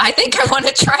 Yes. I think I want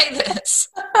to try this.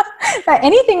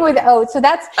 Anything with oats. So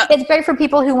it's great for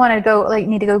people who want to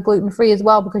need to go gluten-free as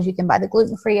well, because you can buy the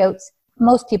gluten-free oats.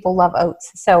 Most people love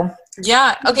oats. So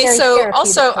yeah. Okay. So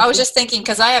also I was just thinking,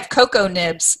 because I have cocoa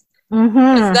nibs.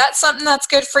 Is that something that's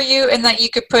good for you and that you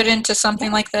could put into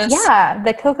something like this? Yeah.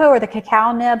 The cocoa or the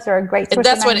cacao nibs are a great source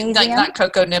of magnesium. Not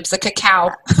cocoa nibs, the cacao.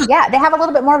 Yeah. They have a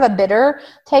little bit more of a bitter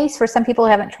taste. For some people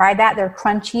who haven't tried that, they're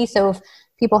crunchy. So if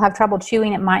people have trouble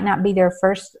chewing, it might not be their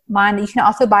first line. You can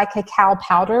also buy cacao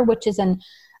powder, which is an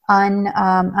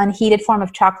unheated form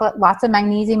of chocolate. Lots of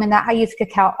magnesium in that. I use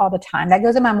cacao all the time. That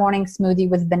goes in my morning smoothie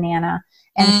with banana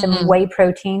and some whey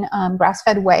protein,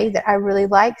 grass-fed whey that I really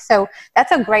like. So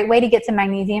that's a great way to get some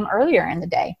magnesium earlier in the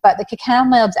day. But the cacao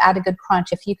nibs add a good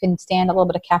crunch. If you can stand a little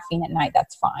bit of caffeine at night,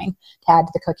 that's fine to add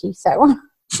to the cookie. So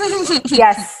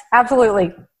yes,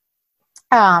 absolutely.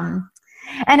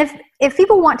 And if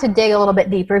people want to dig a little bit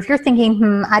deeper, if you're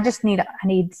thinking, I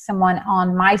need someone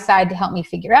on my side to help me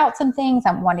figure out some things,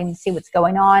 I'm wanting to see what's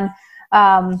going on.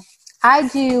 I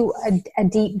do a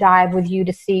deep dive with you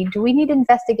to see, do we need to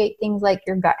investigate things like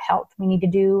your gut health? We need to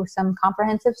do some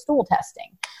comprehensive stool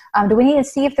testing. Do we need to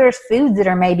see if there's foods that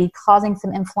are maybe causing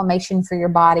some inflammation for your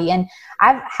body? And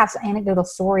I have some anecdotal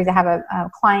stories. I have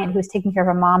a client who was taking care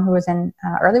of a mom who was in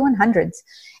early 100s,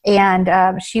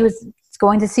 and she was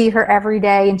going to see her every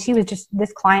day. And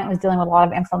this client was dealing with a lot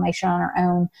of inflammation on her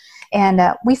own. And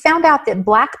we found out that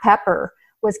black pepper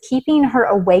was keeping her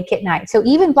awake at night. So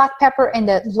even black pepper, and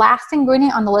the last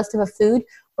ingredient on the list of a food,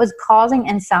 was causing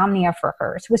insomnia for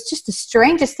her. So it's just the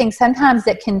strangest thing sometimes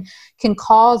that can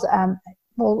cause,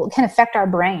 can affect our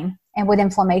brain and with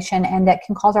inflammation, and that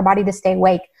can cause our body to stay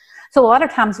awake. So a lot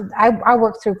of times I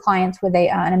work through clients with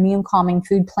an immune calming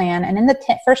food plan. And in the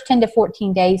first 10 to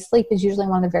 14 days, sleep is usually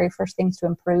one of the very first things to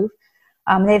improve.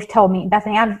 They've told me,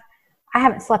 Bethany, I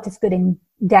haven't slept as good in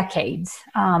decades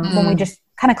when we just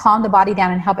kind of calm the body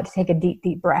down and help it to take a deep,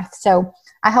 deep breath. So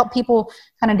I help people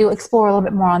kind of explore a little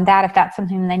bit more on that if that's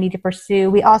something they need to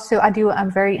pursue. I do a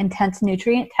very intense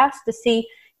nutrient test to see,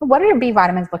 what are your B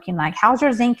vitamins looking like? How's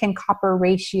your zinc and copper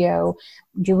ratio?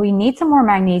 Do we need some more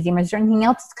magnesium? Is there anything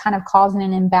else that's kind of causing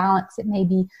an imbalance that may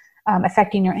be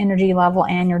affecting your energy level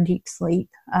and your deep sleep?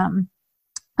 And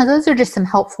those are just some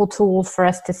helpful tools for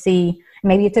us to see.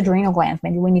 Maybe it's adrenal glands.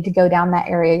 Maybe we need to go down that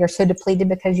area. You're so depleted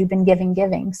because you've been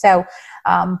giving. So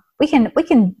we can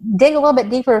dig a little bit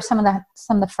deeper if some of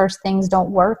the first things don't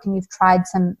work and you've tried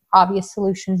some obvious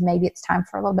solutions. Maybe it's time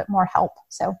for a little bit more help.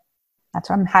 So that's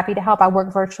why I'm happy to help. I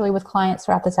work virtually with clients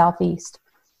throughout the Southeast.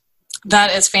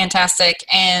 That is fantastic.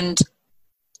 And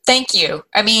thank you.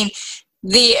 I mean,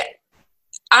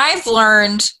 I've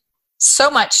learned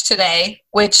so much today,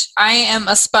 which I am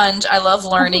a sponge. I love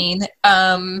learning.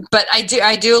 But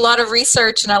I do a lot of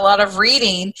research and a lot of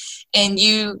reading, and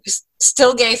you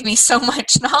still gave me so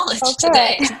much knowledge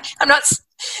today. I'm not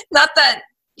that,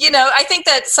 I think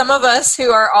that some of us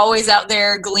who are always out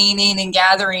there gleaning and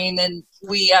gathering, and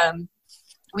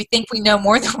we think we know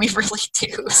more than we really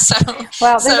do. So,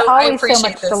 there's always so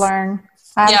much to learn.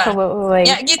 Absolutely.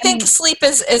 Yeah. You think sleep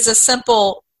is a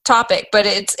simple topic, but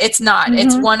it's not. Mm-hmm.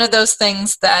 It's one of those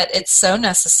things that it's so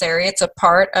necessary. It's a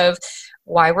part of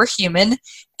why we're human,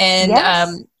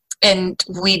 and and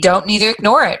we don't need to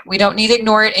ignore it. We don't need to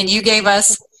ignore it. And you gave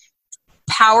us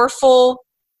powerful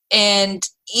and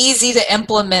easy to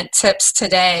implement tips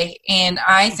today, and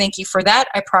I thank you for that.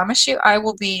 I promise you I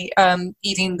will be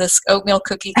eating this oatmeal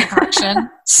cookie concoction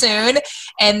soon,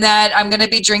 and that I'm going to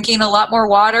be drinking a lot more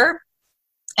water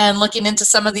and looking into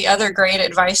some of the other great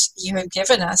advice you have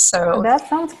given us. So that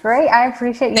sounds great. I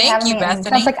appreciate you having me. Bethany. It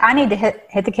sounds like I need to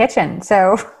hit the kitchen.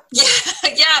 So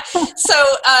yeah. So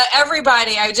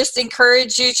everybody, I just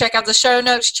encourage you, check out the show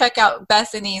notes, check out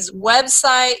Bethany's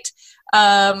website.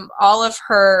 All of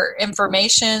her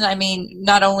information. I mean,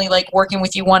 not only like working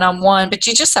with you one-on-one, but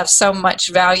you just have so much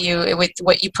value with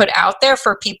what you put out there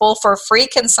for people for free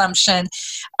consumption.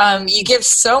 You give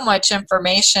so much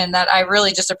information that I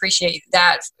really just appreciate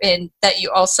that, and that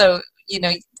you also,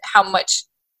 how much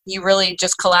you really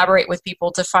just collaborate with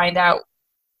people to find out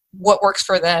what works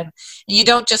for them. And you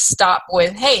don't just stop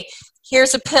with, hey,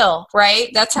 here's a pill, right?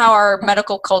 That's how our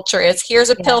medical culture is. Here's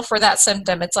a pill for that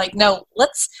symptom. It's like, no,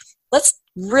 let's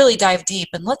really dive deep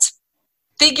and let's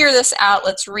figure this out.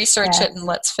 Let's research it and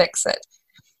let's fix it.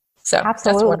 So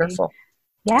Absolutely. That's wonderful.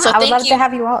 Yeah, So I would love to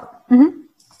have you all. Mm-hmm.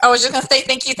 I was just going to say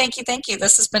thank you.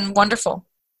 This has been wonderful.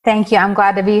 Thank you. I'm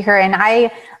glad to be here. And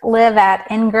I live at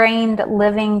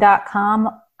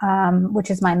ingrainedliving.com, which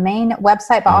is my main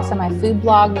website, but also my food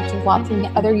blog, which is lots of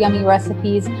other yummy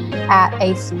recipes at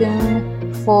a spoonful,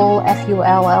 Full,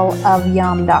 of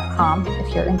yum.com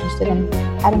if you're interested in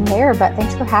heading there. But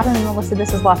thanks for having me, Melissa.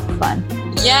 This was lots of fun.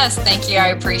 Yes, thank you. I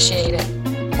appreciate it.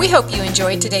 We hope you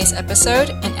enjoyed today's episode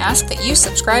and ask that you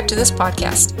subscribe to this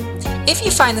podcast. If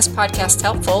you find this podcast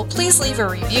helpful, please leave a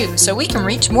review so we can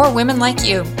reach more women like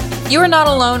you. You are not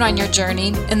alone on your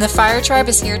journey, and the Fire Tribe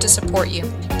is here to support you.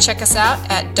 Check us out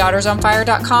at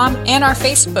daughtersonfire.com and our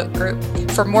Facebook group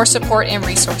for more support and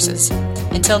resources.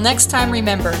 Until next time,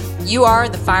 remember, you are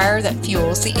the fire that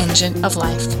fuels the engine of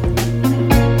life.